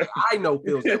said somebody I know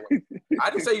feels that way. I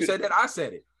didn't say you said that. I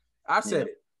said it.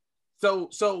 It.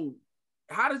 So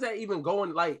how does that even go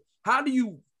in? Like, how do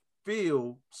you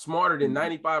feel smarter than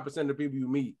 95% of the people you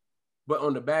meet, but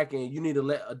on the back end, you need to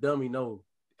let a dummy know,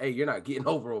 hey, you're not getting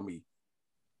over on me?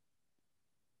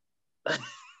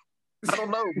 I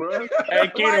don't know, bro. Hey,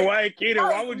 Keaton,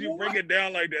 why would you bring it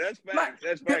down like that? That's facts.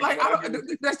 That's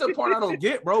facts. That's the part I don't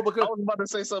get, bro. Because I was about to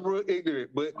say something real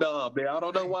ignorant, but no, man, I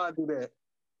don't know why I do that.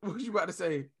 What you about to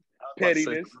say?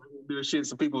 Pettiness. Do shit,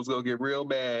 so people's gonna get real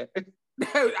mad.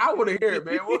 I want to hear it,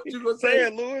 man. What you gonna say? Say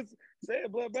it, Lewis. Say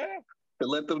it, Bloodbath. To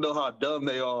let them know how dumb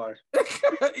they are.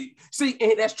 See,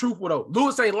 and that's truthful though.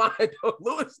 Lewis ain't lying though.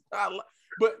 Lewis not lying.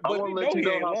 But I want to let you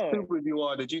know how stupid you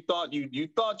are. That you thought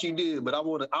you did, but I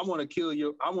want to kill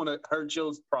you. I want to hurt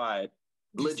your pride.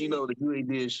 Let you know that you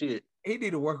ain't did shit. He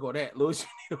need to work on that, Lewis.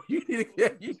 You need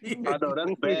I know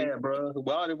that's bad, bro.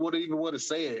 Well, I wouldn't even want to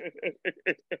say it.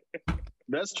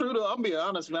 That's true though. I'm being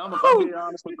honest, man. I'm being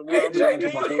honest with the world. I'm being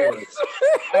honest with my boys.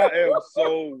 I am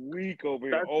so weak over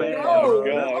here. That's Oh bad, my bro.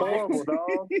 God. That's horrible,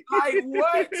 dog. Like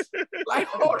what? Like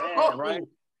hold bad, on. right?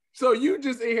 So you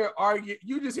just in here argue.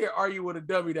 You just here argue with a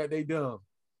dummy that they dumb.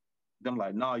 I'm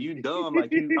like, nah, you dumb.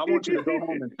 Like I want you to go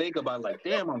home and think about it. Like,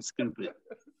 damn, I'm stupid.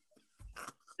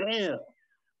 Damn.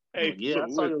 Hey, yeah, I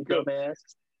saw your dumb ass.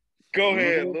 Go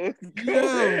ahead, Lewis. Go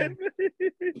ahead.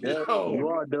 Yeah, you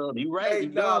are dumb. You right. Hey, you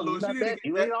nah, dumb. Lewis,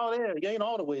 You ain't all there. You ain't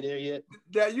all the way there yet.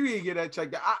 That you ain't get that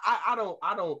checked out. I don't.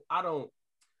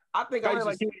 I think I used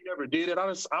like you never did it.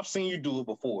 I've seen you do it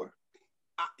before.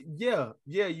 Yeah.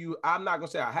 You. I'm not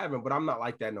gonna say I haven't, but I'm not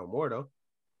like that no more though.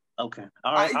 Okay.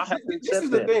 All right. This is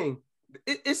the thing.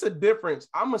 It's a difference.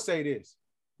 I'm gonna say this.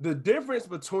 The difference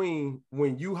between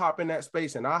when you hop in that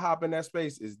space and I hop in that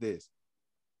space is this.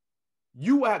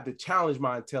 You have to challenge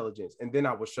my intelligence, and then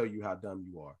I will show you how dumb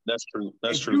you are. That's true.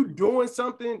 That's if true. You doing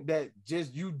something that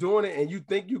just you doing it and you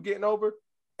think you getting over,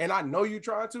 and I know you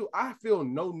trying to, I feel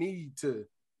no need to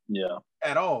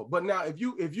at all. But now if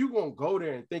you gonna go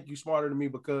there and think you smarter than me,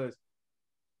 because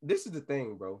this is the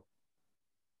thing, bro.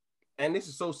 And this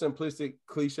is so simplistic,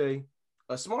 cliche.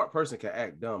 A smart person can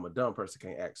act dumb. A dumb person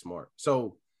can't act smart.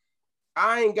 So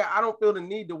I don't feel the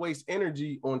need to waste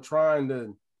energy on trying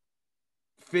to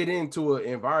fit into an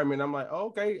environment. I'm like, oh,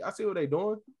 okay, I see what they're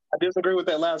doing. I disagree with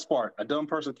that last part. A dumb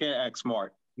person can't act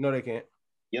smart. No, they can't.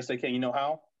 Yes, they can. You know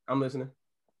how? I'm listening.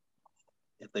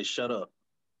 If they shut up.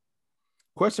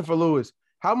 Question for Lewis.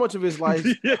 How much of his life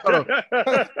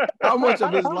how much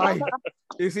of his life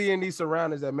is he in these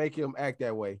surroundings that make him act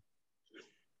that way?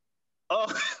 Oh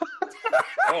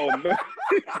man.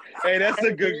 Hey, that's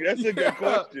a good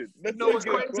question. That's what's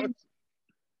crazy?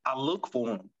 I look for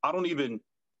him. I don't even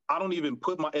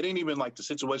put it ain't even like the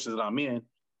situations that I'm in.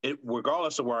 It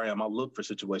regardless of where I am, I look for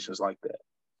situations like that.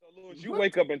 So Lewis, you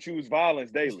wake up and choose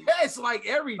violence daily. Yes, like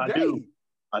every day.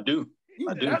 I do. You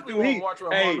definitely want to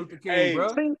watch Martin Luther King,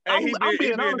 bro. I'm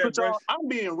being honest with y'all. I'm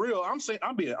being real.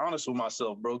 I'm being honest with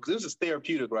myself, bro, because this is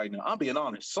therapeutic right now. I'm being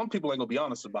honest. Some people ain't gonna be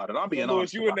honest about it. I'm being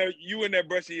honest. You in there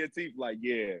brushing your teeth like,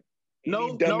 yeah.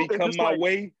 No, dummy come my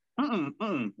way.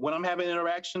 When I'm having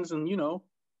interactions and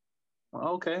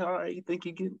okay, all right, you think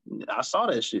you get? I saw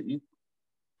that shit.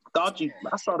 I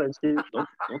saw that shit.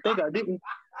 Don't think I didn't.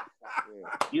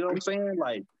 You know what I'm saying?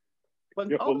 Like. But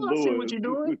I see what you're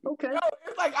doing. Okay.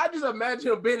 It's like I just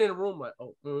imagine him being in the room like,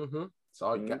 that's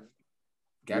all you got.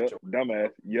 Got you. Dumbass.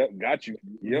 Yep, got you.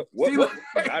 Yep. What?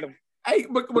 Got him. Hey,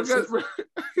 because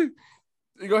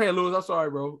Go ahead, Lewis. I'm sorry,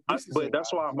 bro. But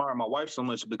that's why I admire my wife so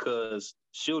much, because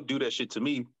she'll do that shit to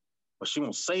me, but she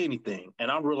won't say anything. And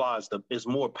I realized that there's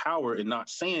more power in not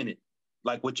saying it.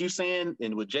 Like what you saying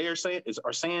and what Jay are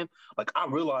saying, like I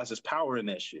realize there's power in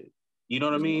that shit. You know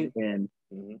what I mean? And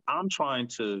I'm trying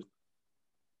to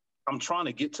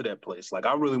get to that place. Like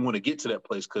I really want to get to that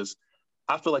place because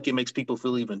I feel like it makes people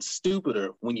feel even stupider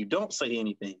when you don't say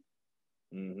anything.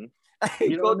 Mm-hmm.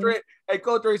 Hey,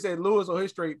 Coach Ray said Lewis on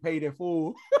his straight paid in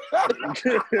full.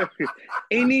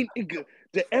 Any nigga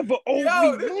that ever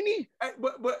owed me money. Hey,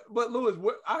 but Lewis,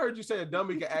 I heard you say a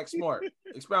dummy can act smart.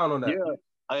 Expound on that. Yeah.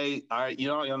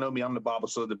 Y'all know me. I'm the Bible.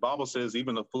 So the Bible says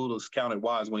even the fool is counted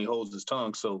wise when he holds his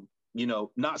tongue. So,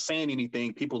 not saying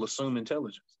anything, people assume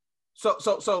intelligence.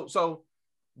 So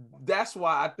that's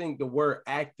why I think the word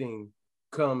acting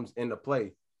comes into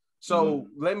play. So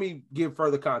let me give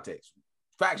further context.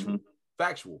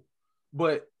 Factual.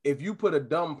 But if you put a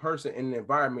dumb person in an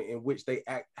environment in which they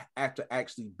act to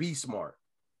actually be smart,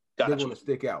 they're going to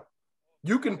stick out.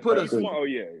 You can put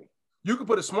you can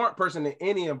put a smart person in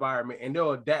any environment and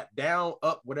they'll adapt down,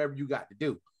 up, whatever you got to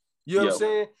do. You know what I'm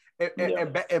saying?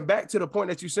 And back to the point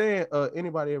that you're saying,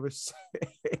 anybody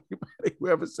who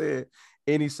ever said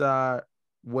any side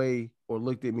way or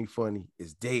looked at me funny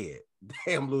is dead.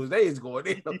 Damn, Lewis, they is going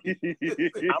in.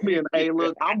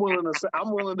 I'm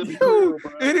willing to be real,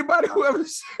 bro. Anybody who ever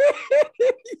said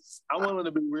I'm willing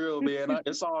to be real, man.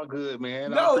 It's all good,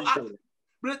 man. No, I appreciate it.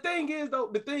 But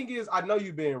the thing is, I know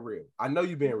you being real. I know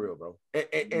you being real, bro.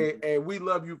 And we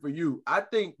love you for you. I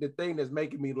think the thing that's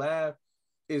making me laugh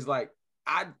is like,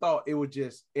 I thought it was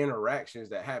just interactions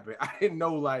that happen. I didn't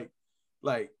know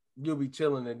like you'll be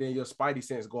chilling and then your spidey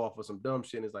sense go off for some dumb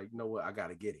shit. And it's like, you know what? I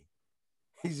gotta get him.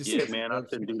 He's just man. I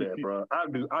shouldn't do that, bro. I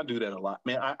do that a lot,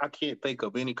 man. I can't think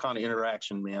of any kind of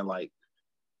interaction, man. Like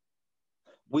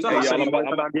when I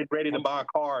get ready to buy a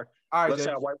car. All right, let's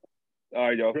say all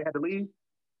right, y'all. They had to leave.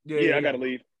 Yeah, I gotta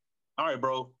leave. All right,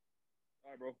 bro.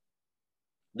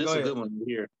 This is a good one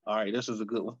here. All right, this is a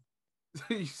good one.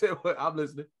 You said what? I'm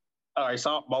listening. All right,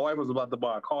 so my wife was about to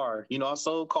buy a car. I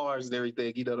sold cars and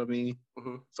everything, you know what I mean?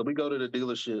 Mm-hmm. So we go to the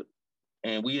dealership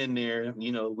and we in there,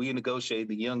 we negotiate.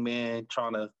 The young man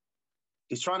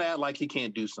he's trying to act like he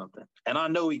can't do something. And I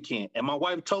know he can't. And my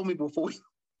wife told me before.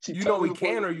 He can or he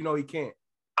can't?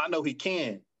 I know he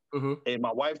can. Mm-hmm. And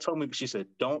my wife told me, she said,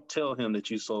 don't tell him that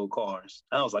you sold cars.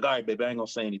 And I was like, all right, baby, I ain't gonna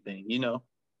say anything,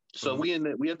 So we at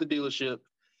the dealership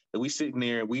and we sitting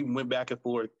there and we went back and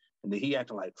forth. And then he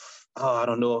acted like, oh, I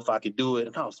don't know if I could do it.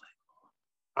 And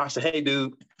I said, hey,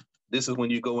 dude, this is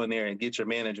when you go in there and get your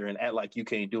manager and act like you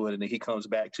can't do it. And then he comes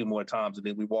back 2 more times and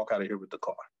then we walk out of here with the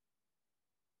car.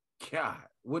 God,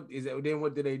 what is that? Then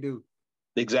what did they do?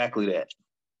 Exactly that.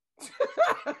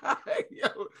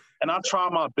 And I try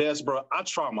my best, bro. I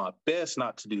try my best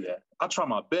not to do that. I try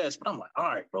my best, but I'm like, all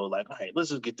right, bro. Like, all right,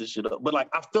 let's just get this shit up. But like,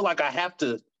 I feel like I have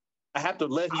to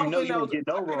let you know you didn't get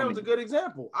over. I think that was a good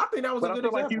example. I think that was a good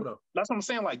example, though. That's what I'm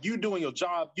saying. Like, you doing your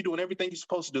job, you doing everything you're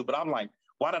supposed to do. But I'm like,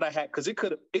 why did I have? Because it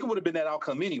would have been that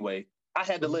outcome anyway. I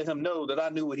had to let him know that I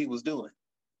knew what he was doing,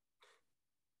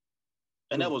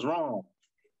 and that was wrong.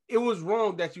 It was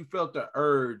wrong that you felt the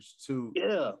urge to.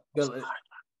 Yeah.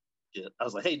 I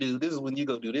was like, hey, dude, this is when you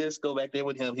go do this. Go back there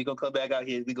with him. He gonna come back out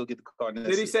here. We go get the car.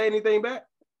 Did he say anything back?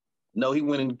 No, he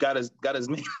went and got his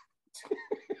man.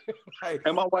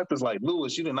 And my wife was like,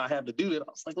 Lewis, you did not have to do that. I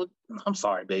was like, look, I'm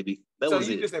sorry, baby. So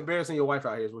you just embarrassing your wife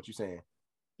out here is what you're saying?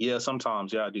 Yeah,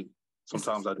 sometimes. Yeah, I do.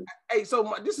 Sometimes I do. Hey,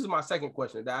 so this is my second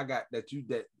question that I got that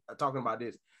talking about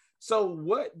this.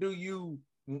 So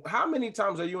how many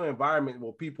times are you in an environment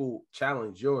where people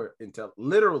challenge your intelligence?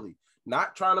 Literally,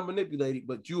 not trying to manipulate it,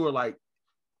 but you are like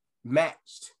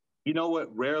matched. You know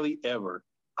what? Rarely ever.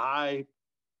 I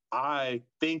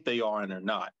think they are and they're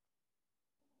not.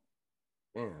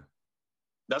 Yeah.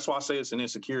 That's why I say it's an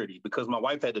insecurity, because my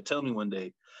wife had to tell me one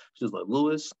day, she was like,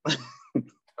 Lewis.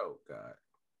 Oh, God.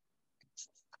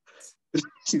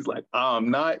 She's like,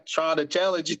 I'm not trying to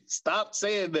challenge you. Stop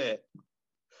saying that.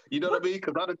 You know what I mean?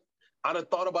 Because I'd have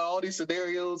thought about all these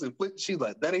scenarios and she's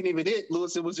like, that ain't even it,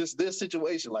 Lewis. It was just this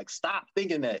situation. Like, stop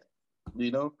thinking that,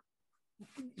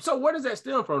 So where does that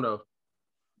stem from, though?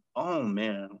 Oh,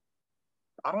 man.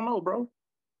 I don't know, bro.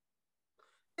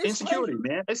 Insecurity,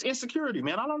 man. It's insecurity,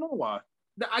 man. I don't know why.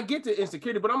 I get the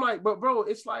insecurity, but I'm like, but bro,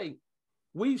 it's like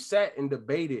we've sat and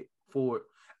debated for,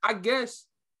 I guess,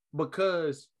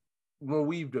 because when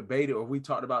we've debated or we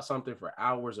talked about something for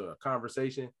hours or a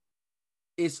conversation,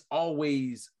 it's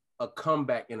always a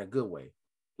comeback in a good way.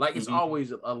 Like it's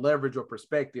always a leverage or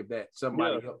perspective that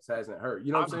somebody else hasn't heard.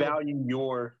 You know what I'm saying?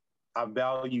 I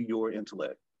value your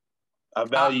intellect. I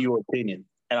value your opinion.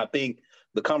 And I think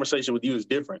the conversation with you is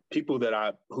different. People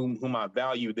that whom I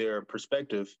value their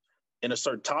perspective in a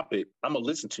certain topic, I'm gonna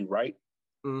listen to, right?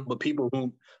 But people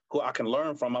who I can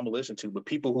learn from, I'm gonna listen to. But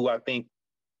people who I think,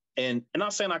 and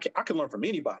not saying I can learn from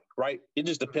anybody, right? It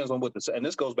just depends on what and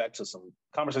this goes back to some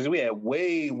conversations we had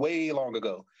way long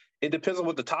ago. It depends on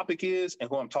what the topic is and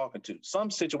who I'm talking to. Some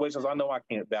situations I know I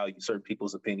can't value certain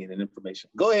people's opinion and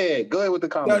information. Go ahead with the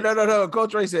comment. No.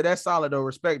 Coach Ray said that's solid though,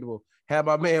 respectable. Had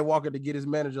my man walking to get his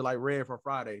manager like Red for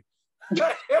Friday.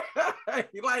 Like,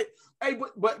 hey,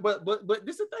 but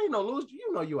this is the thing though, Louis.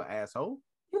 You know you an asshole.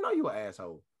 You know you an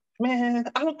asshole. Man,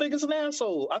 I don't think it's an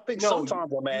asshole. I think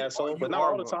sometimes I'm an asshole, but not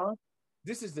all the time.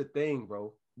 This is the thing,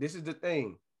 bro. This is the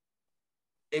thing.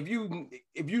 If you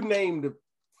name the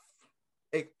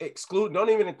exclude, don't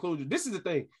even include you. This is the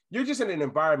thing. You're just in an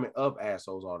environment of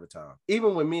assholes all the time.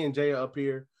 Even when me and Jay are up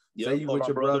here, say you with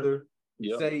your brother,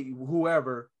 say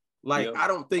whoever. Like, I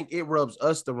don't think it rubs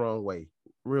us the wrong way.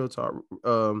 Real talk.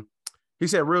 He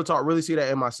said, real talk. Really see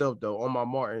that in myself though. On my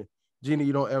Martin, Gina,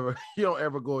 you don't ever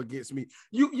go against me.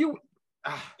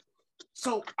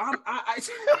 So I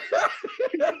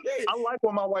like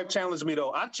when my wife challenged me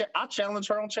though. I challenge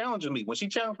her on challenging me. When she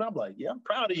challenged me, I'm like, yeah, I'm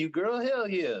proud of you, girl. Hell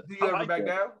yeah. Do you ever back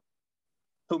down?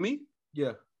 Who, me?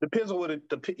 Yeah. Depends on it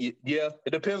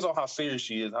depends on how serious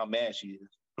she is, how mad she is.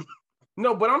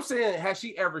 No, but I'm saying, has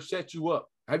she ever shut you up?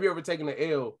 Have you ever taken an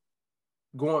L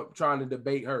trying to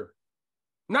debate her?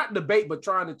 Not debate, but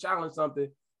trying to challenge something,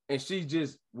 and she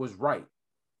just was right.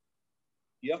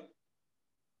 Yep.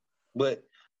 But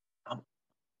how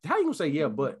you gonna say yeah,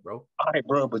 but bro? All right,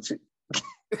 bro, but she's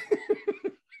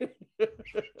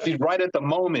right at the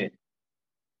moment.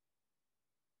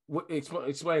 What?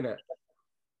 Explain that.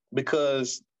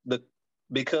 Because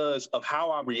of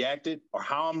how I reacted or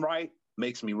how I'm right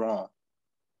makes me wrong.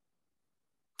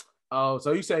 Oh,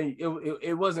 so you saying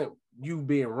it wasn't you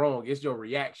being wrong, it's your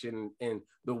reaction and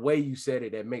the way you said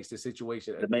it that makes the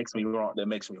situation. That makes me wrong.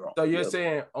 So you're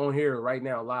saying on here right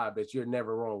now live that you're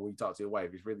never wrong when you talk to your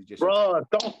wife. It's really just bro.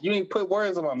 You ain't put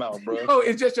words in my mouth, bro. No,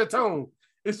 it's just your tone.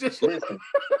 It's just listen.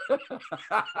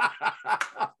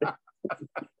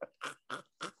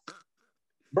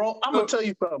 Bro, I'm gonna tell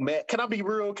you something, man. Can I be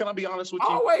real? Can I be honest with you?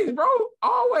 Always, bro.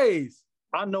 Always.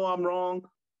 I know I'm wrong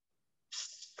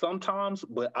sometimes,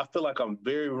 but I feel like I'm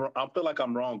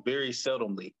wrong very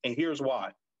seldomly. And here's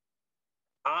why.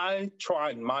 I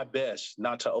tried my best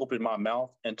not to open my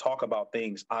mouth and talk about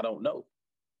things I don't know.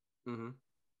 Mm-hmm.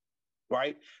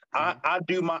 Right?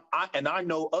 Mm-hmm. I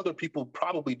know other people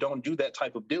probably don't do that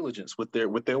type of diligence with their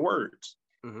words.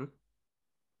 Mm-hmm.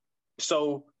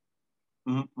 So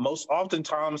most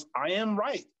oftentimes I am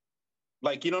right.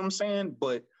 Like, you know what I'm saying?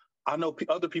 But I know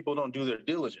other people don't do their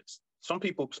diligence. Some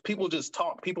people just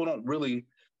talk. People don't really,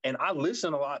 and I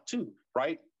listen a lot too,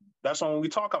 right? That's why when we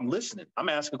talk, I'm listening. I'm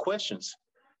asking questions.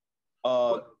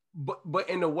 But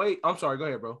in a way, I'm sorry. Go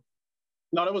ahead, bro.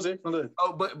 No, that was it.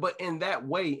 Oh, but in that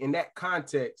way, in that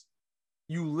context,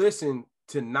 you listen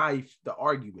to knife the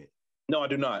argument. No, I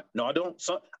do not. No, I don't.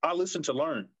 I listen to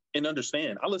learn and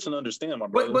understand. I listen to understand, my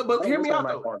brother. But hear me out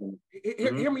though.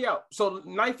 Hear me out. So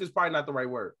knife is probably not the right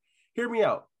word. Hear me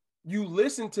out. You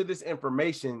listen to this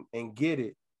information and get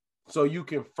it so you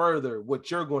can further what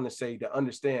you're going to say to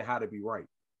understand how to be right.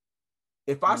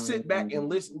 If I sit back and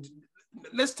listen,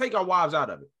 let's take our wives out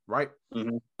of it, right?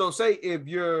 Mm-hmm. So say if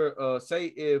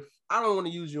I don't want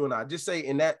to use you and I, just say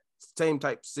in that same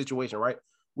type situation, right?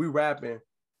 We rapping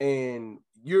and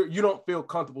you don't feel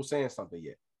comfortable saying something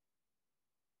yet.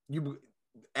 You,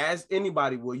 as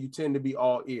anybody will, you tend to be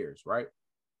all ears, right?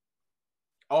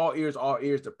 All ears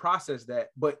to process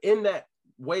that. But in that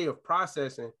way of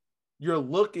processing, you're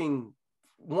looking,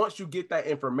 once you get that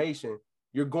information,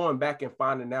 you're going back and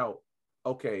finding out,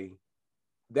 okay,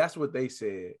 that's what they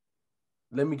said.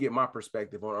 Let me get my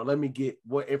perspective on it, or let me get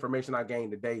what information I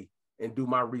gained today and do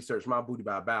my research, my booty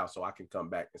by bow, so I can come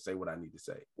back and say what I need to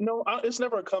say. No, it's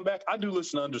never a comeback. I do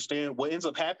listen to understand. What ends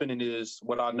up happening is,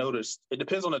 what I noticed, it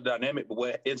depends on the dynamic, but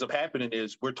what ends up happening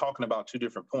is we're talking about two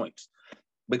different points.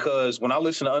 Because when I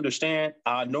listen to understand,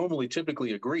 I normally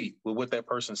typically agree with what that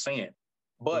person's saying.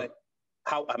 But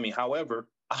however,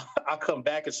 I come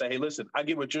back and say, hey, listen, I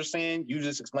get what you're saying. You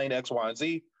just explained X, Y, and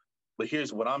Z, but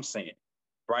here's what I'm saying,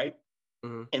 right?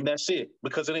 Mm-hmm. And that's it.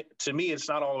 Because to me, it's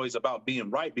not always about being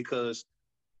right, because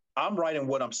I'm right in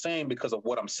what I'm saying because of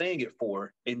what I'm saying it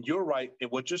for, and you're right in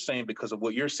what you're saying because of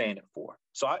what you're saying it for.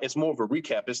 So it's more of a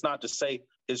recap. It's not to say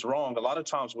it's wrong. A lot of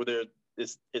times where there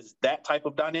is that type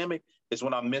of dynamic is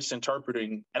when I'm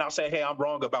misinterpreting, and I'll say, hey, I'm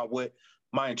wrong about what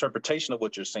my interpretation of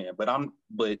what you're saying, but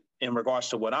in regards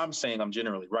to what I'm saying, I'm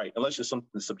generally right, unless it's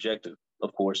something subjective,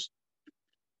 of course.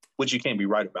 which you can't be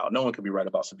right about. No one can be right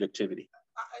about subjectivity.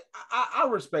 I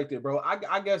respect it, bro.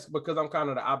 I guess because I'm kind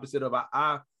of the opposite of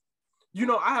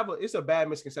it's a bad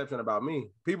misconception about me.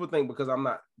 People think because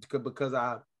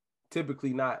I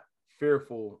typically not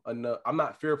fearful enough. I'm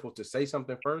not fearful to say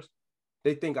something first.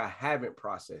 They think I haven't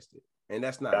processed it, and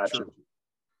that's not true.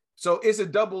 So it's a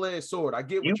double-edged sword. I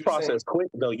get what you're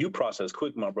saying. You process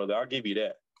quick, my brother. I'll give you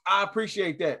that. I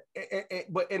appreciate that.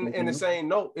 But in the same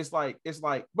note, it's like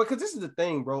because this is the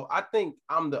thing, bro. I think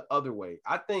I'm the other way.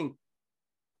 I think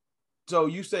so.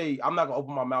 You say I'm not gonna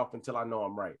open my mouth until I know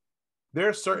I'm right. There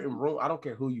are certain rooms. I don't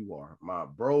care who you are, my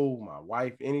bro, my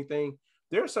wife, anything.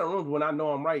 There are certain rooms when I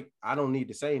know I'm right, I don't need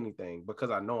to say anything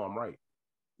because I know I'm right.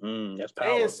 That's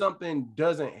powerful. Saying something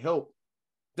doesn't help,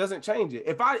 doesn't change it.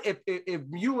 If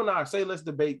you and I say let's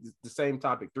debate the same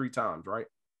topic 3 times, right?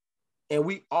 And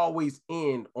we always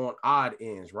end on odd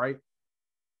ends, right?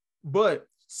 But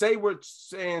say we're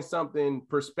saying something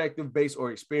perspective-based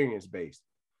or experience-based.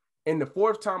 And the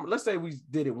 4th time, let's say we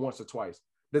did it once or twice.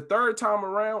 The 3rd time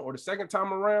around or the 2nd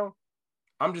time around,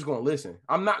 I'm just going to listen.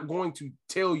 I'm not going to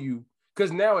tell you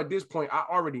because now at this point, I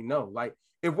already know. Like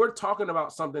if we're talking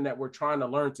about something that we're trying to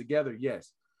learn together,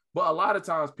 yes. But a lot of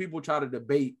times people try to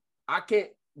debate. I can't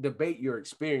debate your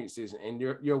experiences and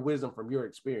your wisdom from your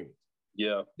experience.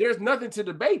 Yeah. There's nothing to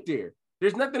debate there.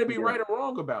 There's nothing to be right or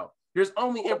wrong about. There's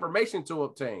only information to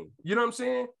obtain. You know what I'm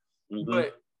saying? Mm-hmm.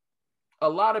 But a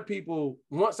lot of people,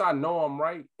 once I know I'm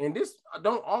right, and this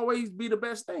don't always be the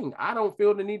best thing. I don't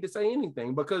feel the need to say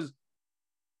anything because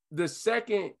there's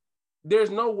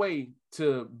no way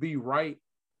to be right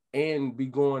and be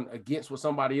going against what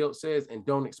somebody else says and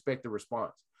don't expect a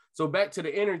response. So back to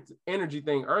the energy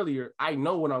thing earlier, I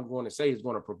know what I'm going to say is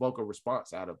going to provoke a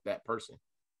response out of that person.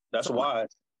 That's why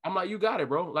I'm like, you got it,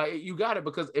 bro. Like you got it,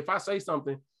 because if I say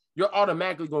something, you're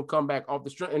automatically going to come back off the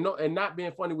strength and not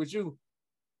being funny with you,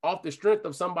 off the strength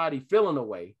of somebody feeling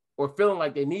away or feeling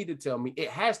like they need to tell me, it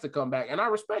has to come back. And I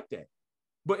respect that.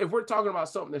 But if we're talking about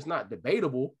something that's not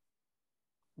debatable,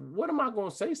 what am I going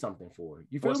to say something for?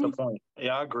 You feel me? What's the point?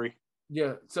 Yeah, I agree.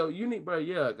 Yeah. So you need, bro.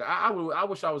 Yeah. I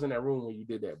wish I was in that room when you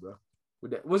did that, bro.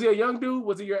 With that. Was he a young dude?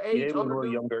 Was he your age? Yeah, he was a little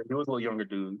younger. He was a little younger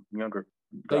dude. Younger.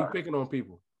 So you picking on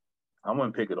people? I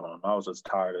wasn't picking on him. I was just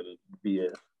tired of the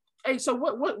BS. Hey, so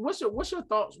what's your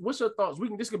thoughts? What's your thoughts?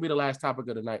 This could be the last topic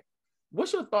of the night.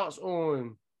 What's your thoughts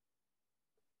on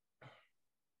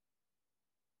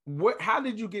how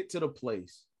did you get to the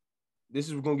place? This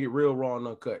is gonna get real raw and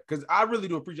uncut, because I really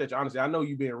do appreciate you. Honestly, I know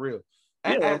you being real,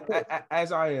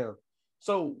 as I am.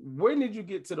 So when did you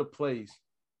get to the place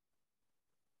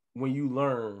when you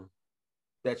learned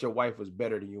that your wife was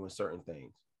better than you in certain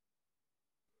things?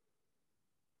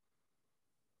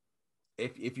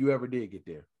 If you ever did get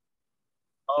there.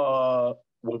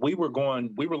 When we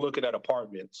were looking at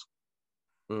apartments,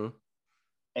 mm-hmm.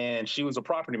 and she was a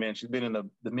property man. She's been in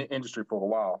the industry for a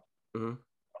while. Mm-hmm.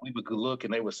 We would look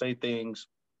and they would say things.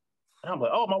 And I'm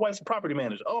like, oh, my wife's a property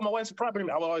manager. Oh, my wife's a property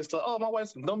manager. I would always tell, oh, my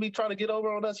wife's, don't be trying to get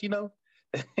over on us, you know?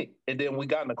 And then we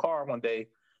got in the car one day.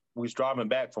 We was driving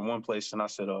back from one place, and I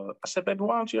said, baby,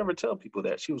 why don't you ever tell people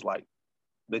that? She was like,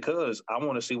 because I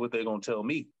want to see what they're going to tell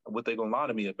me, what they're going to lie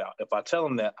to me about. If I tell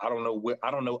them that, I don't know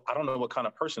what kind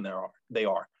of person they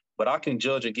are, but I can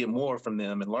judge and get more from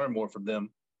them and learn more from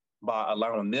them by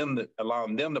allowing them to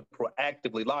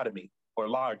proactively lie to me or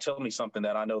lie or tell me something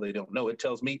that I know they don't know. It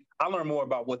tells me I learn more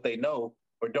about what they know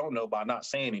or don't know by not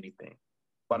saying anything,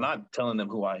 by not telling them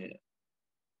who I am.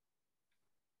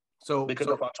 Because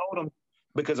if I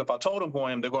told them who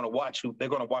I am, they're going to watch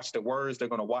their words, they're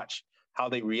going to watch how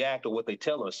they react or what they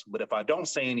tell us. But if I don't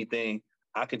say anything,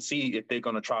 I can see if they're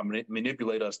going to try and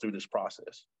manipulate us through this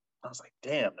process. I was like,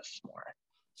 damn, that's smart.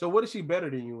 So what is she better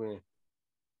than you in?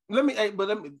 Let me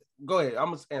go ahead.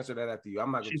 I'm gonna answer that after you. I'm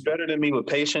not. She's better than me with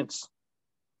patience.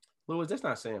 Louis, that's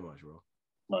not saying much, bro.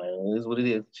 It is what it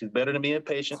is. She's better than me in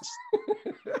patience.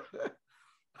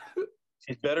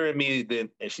 She's better at me than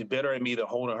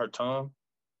holding her tongue.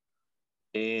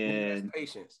 And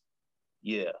patience.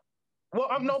 Yeah. Well,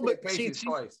 I'm no, but patience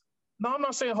twice. No, I'm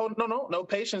not saying hold. No.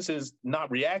 Patience is not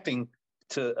reacting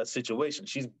to a situation.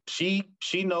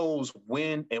 She knows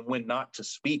when and when not to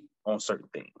speak on certain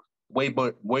things.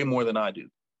 Way more than I do,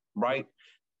 right?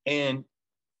 And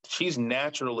she's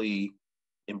naturally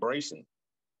embracing.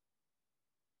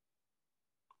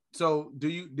 So do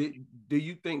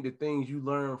you think the things you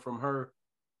learned from her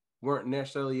weren't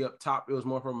necessarily up top? It was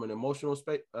more from an emotional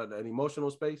space, and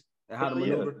how to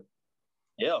maneuver?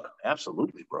 Yeah,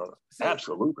 absolutely, brother. See,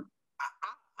 absolutely.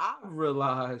 I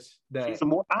realized that she's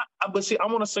more. I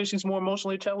want to say she's more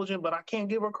emotionally intelligent, but I can't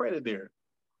give her credit there.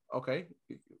 Okay.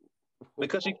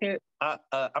 because she can't. I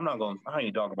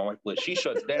ain't talking about my wife, but she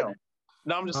shuts down.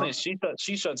 No, I'm just saying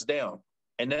she shuts down,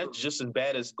 and that's just as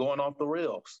bad as going off the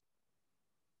rails.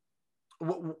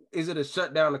 Is it a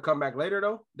shutdown to come back later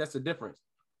though? That's the difference.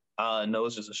 No,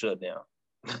 it's just a shutdown.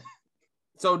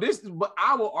 So but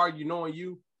I will argue, knowing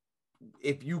you,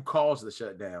 if you cause the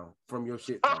shutdown from your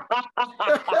shit talk.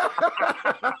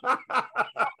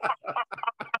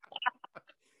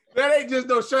 That ain't just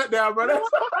no shutdown, bro.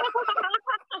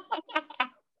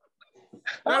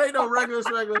 That ain't no regular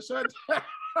shutdown,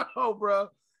 bro.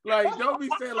 Like, don't be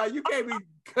saying, like, you can't be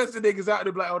cussing niggas out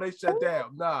and be like, oh, they shut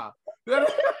down. Nah.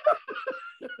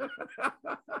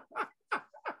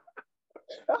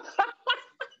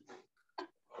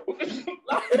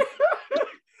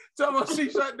 Tell me she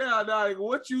shut down. Nah, nigga,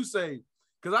 what you say?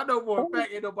 Because I know for a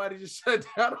fact ain't nobody just shut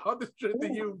down on the strength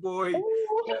of you, boy.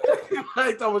 I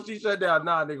ain't talking about she shut down.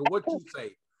 Nah, nigga, what you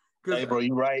say? Hey, bro,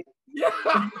 you right. Yeah,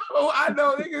 I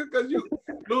know, nigga, because you,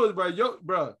 Lewis, bro,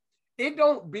 it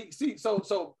don't be, see,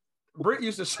 so Britt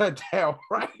used to shut down,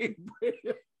 right?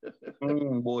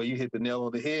 Boy, you hit the nail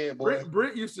on the head, boy.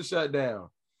 Britt used to shut down.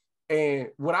 And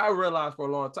what I realized for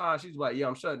a long time, she's like, yeah,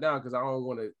 I'm shut down because I don't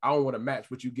want to match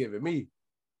what you giving me.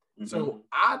 Mm-hmm. So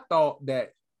I thought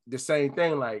that the same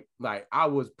thing, like I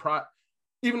was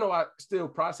even though I still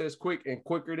process quick and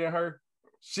quicker than her,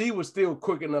 she was still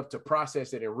quick enough to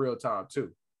process it in real time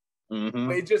too. Mm-hmm.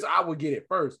 But it just, I would get it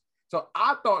first. So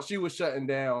I thought she was shutting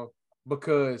down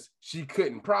because she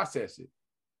couldn't process it.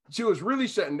 She was really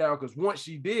shutting down because once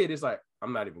she did, it's like,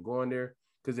 I'm not even going there.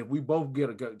 Because if we both get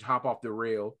a hop off the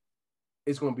rail,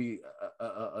 it's going to be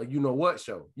a you know what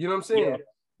show. You know what I'm saying?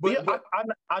 Yeah. But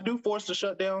I do force the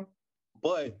shutdown,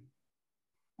 but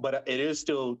it is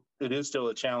still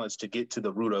a challenge to get to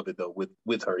the root of it though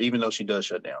with her, even though she does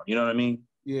shut down. You know what I mean?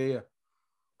 Yeah.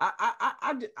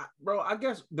 Bro, I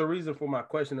guess the reason for my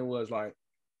question was like,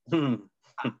 I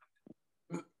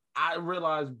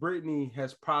realized Brittany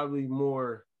has probably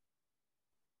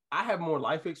I have more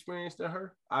life experience than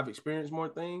her. I've experienced more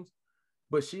things,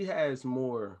 but she has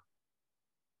more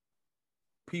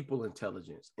people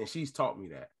intelligence, and she's taught me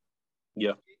that.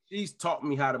 Yeah, she's taught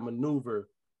me how to maneuver.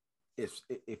 If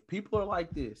people are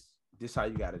like this how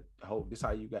you got to hold. This how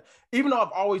you got. Even though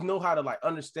I've always know how to like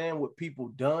understand what people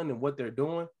done and what they're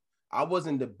doing, I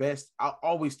wasn't the best. I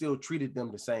always still treated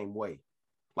them the same way.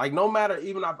 Like no matter,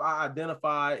 even if I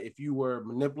identify if you were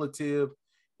manipulative,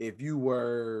 if you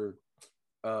were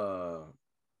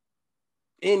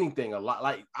anything a lot,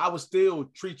 like I would still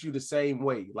treat you the same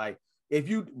way. Like if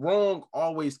you wrong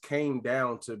always came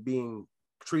down to being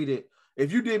treated.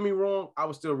 If you did me wrong, I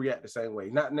would still react the same way.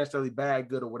 Not necessarily bad,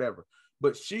 good, or whatever.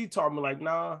 But she taught me like,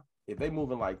 nah, if they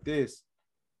moving like this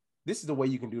is the way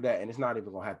you can do that. And it's not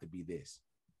even gonna have to be this.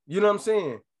 You know what I'm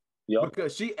saying? Yeah.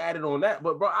 Because she added on that.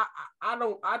 But bro,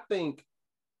 I think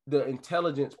the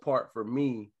intelligence part for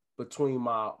me between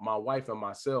my wife and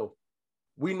myself,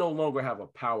 we no longer have a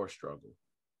power struggle.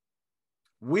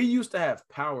 We used to have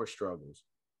power struggles,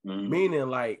 meaning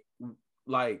like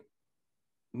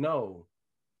no.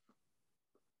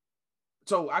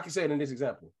 So I can say it in this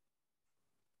example.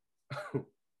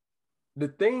 The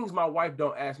things my wife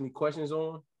don't ask me questions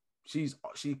on,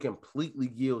 she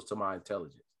completely yields to my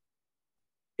intelligence.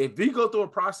 If we go through a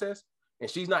process and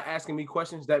she's not asking me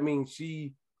questions, that means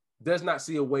she does not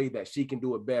see a way that she can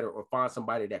do it better or find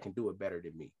somebody that can do it better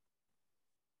than me.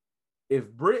 If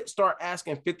Britt start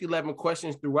asking 50-11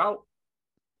 questions throughout,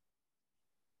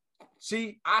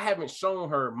 I haven't shown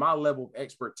her my level of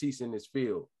expertise in this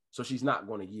field, so she's not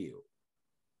going to yield.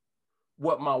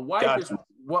 What my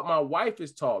wife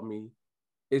has taught me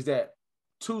is that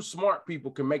two smart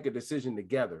people can make a decision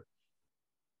together.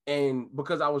 And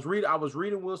because I was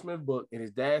reading Will Smith's book, and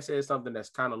his dad said something that's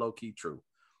kind of low-key true.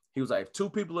 He was like, if two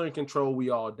people are in control, we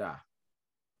all die.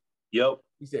 Yep.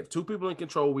 He said, if two people are in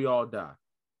control, we all die.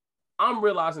 I'm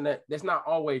realizing that that's not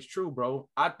always true, bro.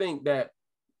 I think that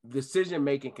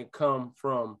decision-making can come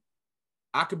from,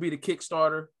 I could be the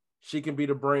Kickstarter, she can be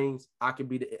the brains, I can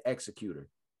be the executor.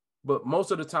 But most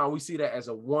of the time, we see that as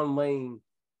a one-lane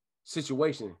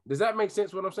situation. Does that make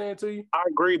sense what I'm saying to you? I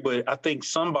agree, but I think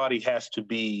someone has to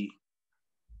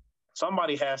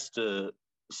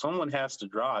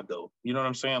drive though. You know what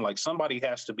I'm saying? Like somebody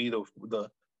has to be the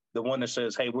one that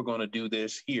says, hey, we're going to do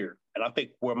this here. And I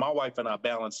think where my wife and I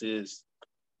balance is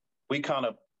we kind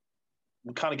of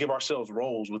give ourselves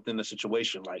roles within the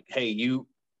situation. Like, hey,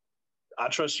 I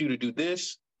trust you to do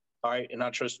this. All right. And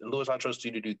Lewis, I trust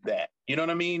you to do that. You know what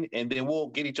I mean? And then we'll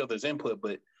get each other's input,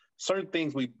 but certain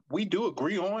things we do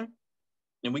agree on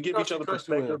and we give each other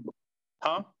perspective.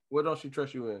 Huh? What don't she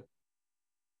trust you in?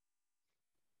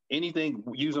 Anything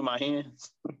using my hands.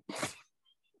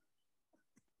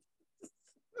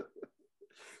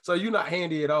 So you're not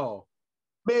handy at all.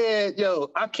 Man, yo,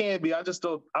 I can be. I just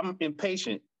don't. I'm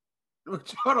impatient.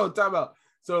 Hold on, time out.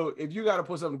 So if you got to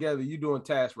put something together, you doing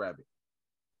TaskRabbit.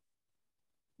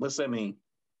 What's that mean?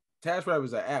 TaskRabbit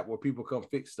is an app where people come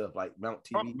fix stuff like Mount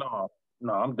TV.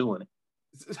 No, I'm doing it.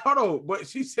 Hold on,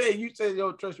 but you said you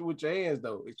don't trust you with your hands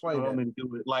though. Explain that. Me to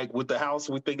do it. Like with the house,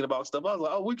 we thinking about stuff. I was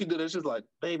like, oh, we can do this. She's like,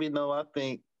 baby, no, I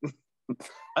think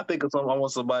I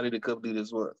want somebody to come do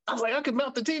this work. I was like, I could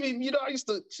mount the TV. You know,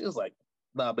 she was like,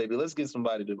 nah, baby, let's get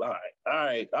somebody to. All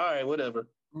right, whatever.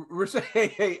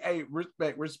 Hey,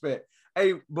 respect.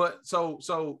 Hey, but so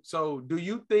do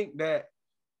you think that?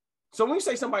 So when you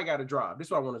say somebody got to drive, this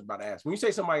is what I was about to ask. When you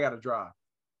say somebody got to drive,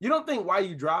 you don't think while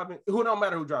you driving, who don't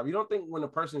matter who driving, you don't think when a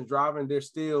person's driving, there's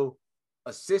still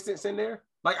assistance in there?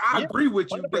 Like I agree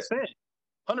with you.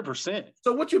 100%.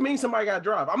 So what you mean somebody got to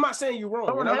drive? I'm not saying you're wrong.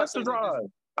 Someone has to drive.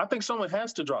 I think someone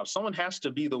has to drive. Someone has to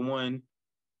be the one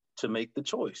to make the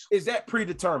choice. Is that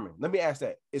predetermined? Let me ask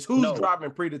that. Is who's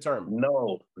driving predetermined?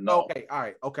 No. Okay, all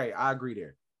right. Okay, I agree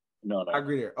there. No. I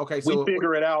agree there. Okay, so we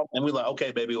figure it out and we're like,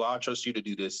 okay, baby, well, I trust you to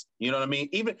do this. You know what I mean?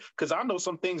 Even because I know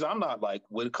some things I'm not like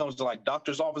when it comes to like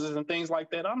doctor's offices and things like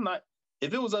that. I'm not.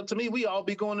 If it was up to me, we all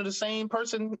be going to the same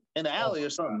person in the alley or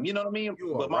something. You know what I mean?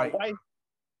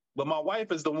 But my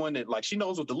wife is the one that like she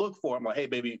knows what to look for. I'm like, hey,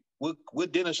 baby,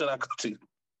 what dinner should I go to?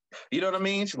 You know what I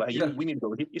mean? She's like, we need to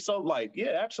go. So like,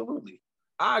 yeah, absolutely.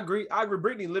 I agree.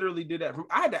 Brittany literally did that.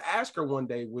 I had to ask her one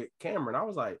day with Cameron. I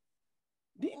was like,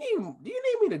 do you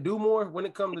need me to do more when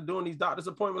it comes to doing these doctor's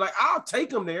appointments? Like, I'll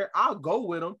take them there. I'll go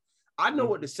with them. I know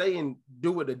what to say and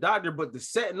do with the doctor, but the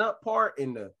setting up part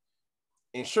and the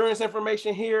insurance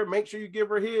information here, make sure you give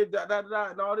her here,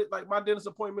 and all that. Like my dentist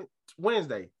appointment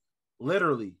Wednesday,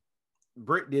 literally,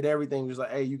 Britt did everything. He was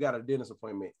like, hey, you got a dentist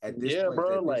appointment at this place,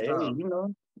 bro. at like, this time. Hey, you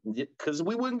know, because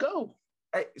we wouldn't go.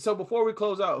 Hey, so before we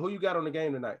close out, who you got on the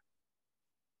game tonight?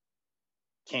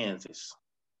 Kansas.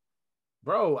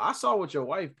 Bro, I saw what your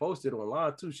wife posted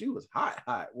online too. She was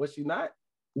hot. Was she not?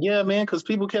 Yeah, man, because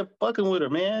people kept fucking with her,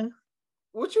 man.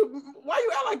 Why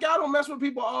you act like y'all don't mess with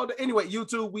people all day? Anyway,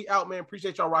 YouTube, we out, man.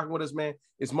 Appreciate y'all rocking with us, man.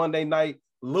 It's Monday night.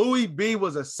 Louis B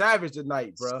was a savage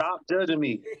tonight, bro. Stop judging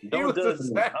me. Don't judge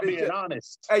me. I'm being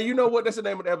honest. Hey, you know what? That's the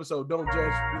name of the episode. Don't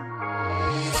judge.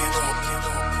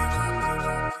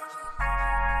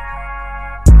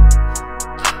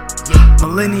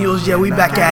 Millennials, yeah, we back at